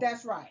wrong.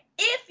 That's right.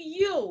 If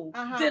you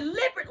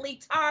deliberately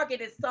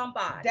targeted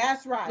somebody,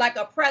 that's right, like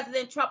a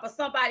President Trump or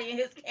somebody in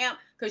his camp,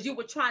 because you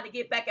were trying to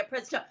get back at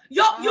President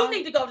Trump, you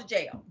need to go to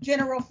jail.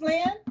 General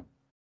Flynn.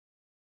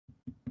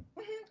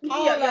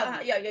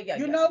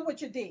 You know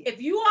what you did. If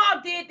you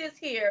all did this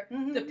here,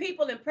 the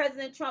people in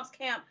President Trump's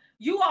camp,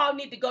 you all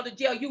need to go to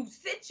jail. You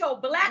sit your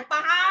black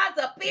behinds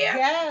up here.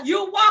 Yes.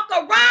 You walk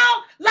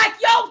around like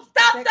your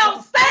stuff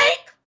don't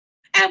stink,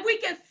 and we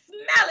can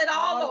smell it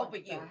all over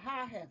you.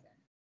 High heaven.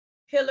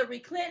 Hillary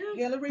Clinton,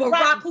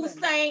 Barack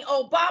Hussein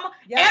Obama,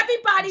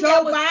 everybody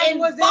Joe that Biden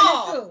was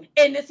involved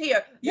in this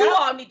here, you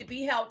all need to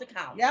be held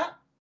accountable.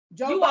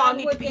 You all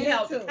need to be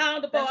held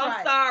accountable.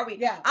 I'm sorry.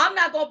 I'm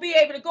not going to be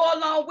able to go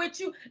along with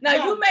you. Now,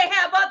 you may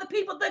have other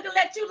people looking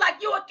at you like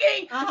you a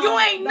king. You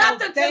ain't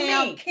nothing to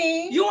me.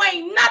 King. You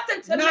ain't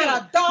nothing to me.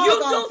 A dog you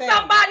do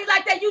somebody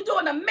like that. You do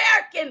an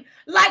American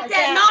like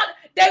that. And all,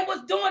 they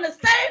was doing the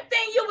same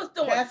thing you was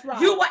doing. That's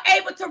right. You were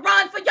able to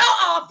run for your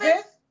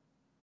office.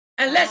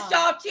 Unless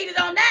y'all cheated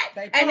on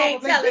that and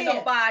ain't telling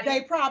nobody.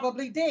 They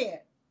probably did.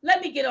 Let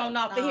me get on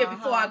off of here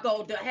before I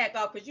go to heck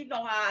off, because you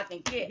know how I can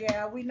get.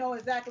 Yeah, we know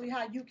exactly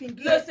how you can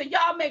get. Listen,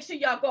 y'all make sure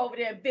y'all go over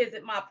there and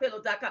visit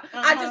mypillow.com.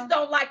 I just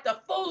don't like the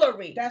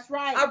foolery. That's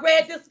right. I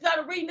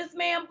started reading this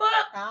man's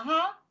book.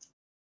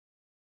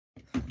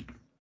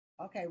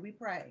 Okay, we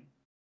pray.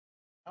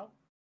 Oh,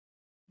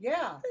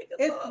 yeah.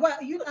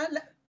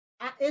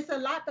 It's a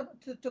lot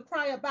to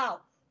cry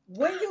about.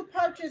 When you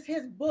purchase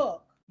his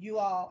book, you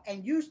all,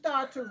 and you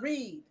start to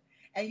read,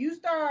 and you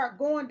start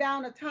going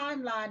down the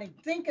timeline and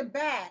thinking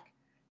back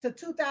to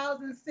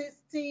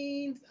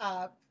 2016,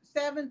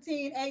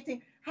 17,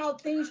 18, how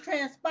things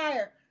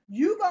transpired,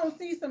 you're going to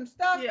see some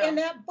stuff in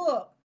that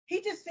book.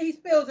 He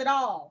spills it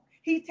all.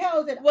 He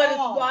tells it what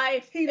all. His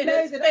wife he and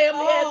his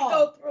family had to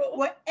go through.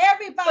 What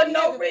everybody for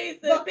no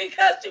reason,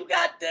 because you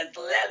got this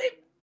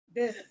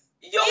Lily.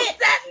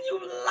 You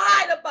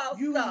lied about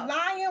you stuff. You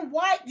lying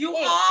white. You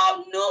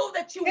all knew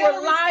that you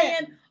were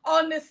lying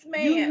on this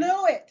man. You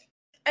knew it.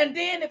 And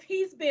then if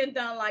he's being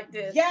done like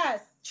this,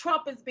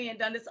 Trump is being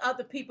done. There's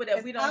other people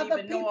that we don't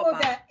even know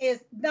about. That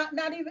is not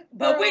even.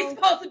 But we're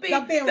supposed to be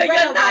the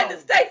United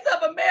States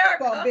of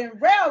America. Been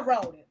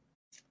railroaded.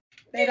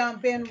 They done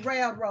been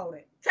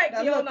railroaded. Take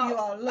now,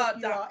 look,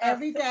 you all.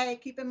 Every day,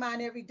 keep in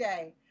mind, every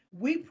day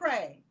we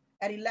pray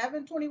at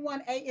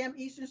 11:21 a.m.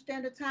 Eastern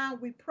Standard Time.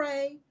 We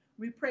pray.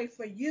 We pray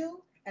for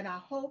you, and I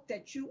hope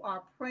that you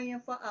are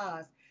praying for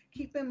us.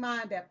 Keep in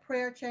mind that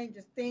prayer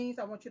changes things.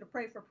 I want you to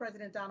pray for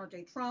President Donald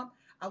J. Trump.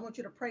 I want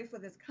you to pray for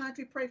this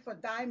country. Pray for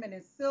Diamond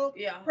and Silk.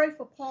 Pray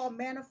for Paul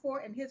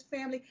Manafort and his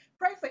family.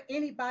 Pray for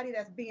anybody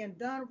that's being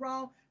done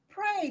wrong.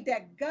 Pray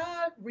that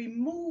God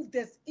remove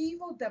this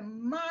evil,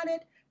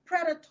 demonic,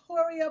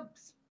 predatory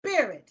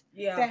spirit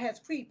that has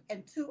creeped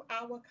into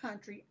our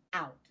country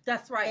out.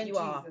 That's right, in you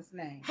Jesus' are.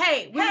 name.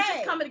 Hey, we're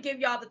just coming to give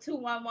y'all the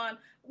 211.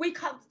 We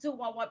come to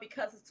 211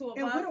 because it's two of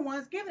us. And we're the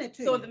ones giving it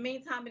to you. So in the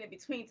meantime, in the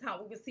between time,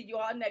 we will see you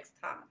all next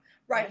time.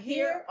 Right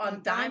here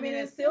on Diamond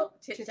and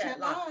Silk Chit Chat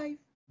Live.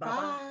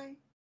 Bye-bye.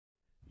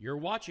 You're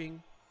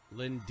watching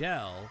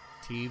Lindell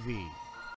TV.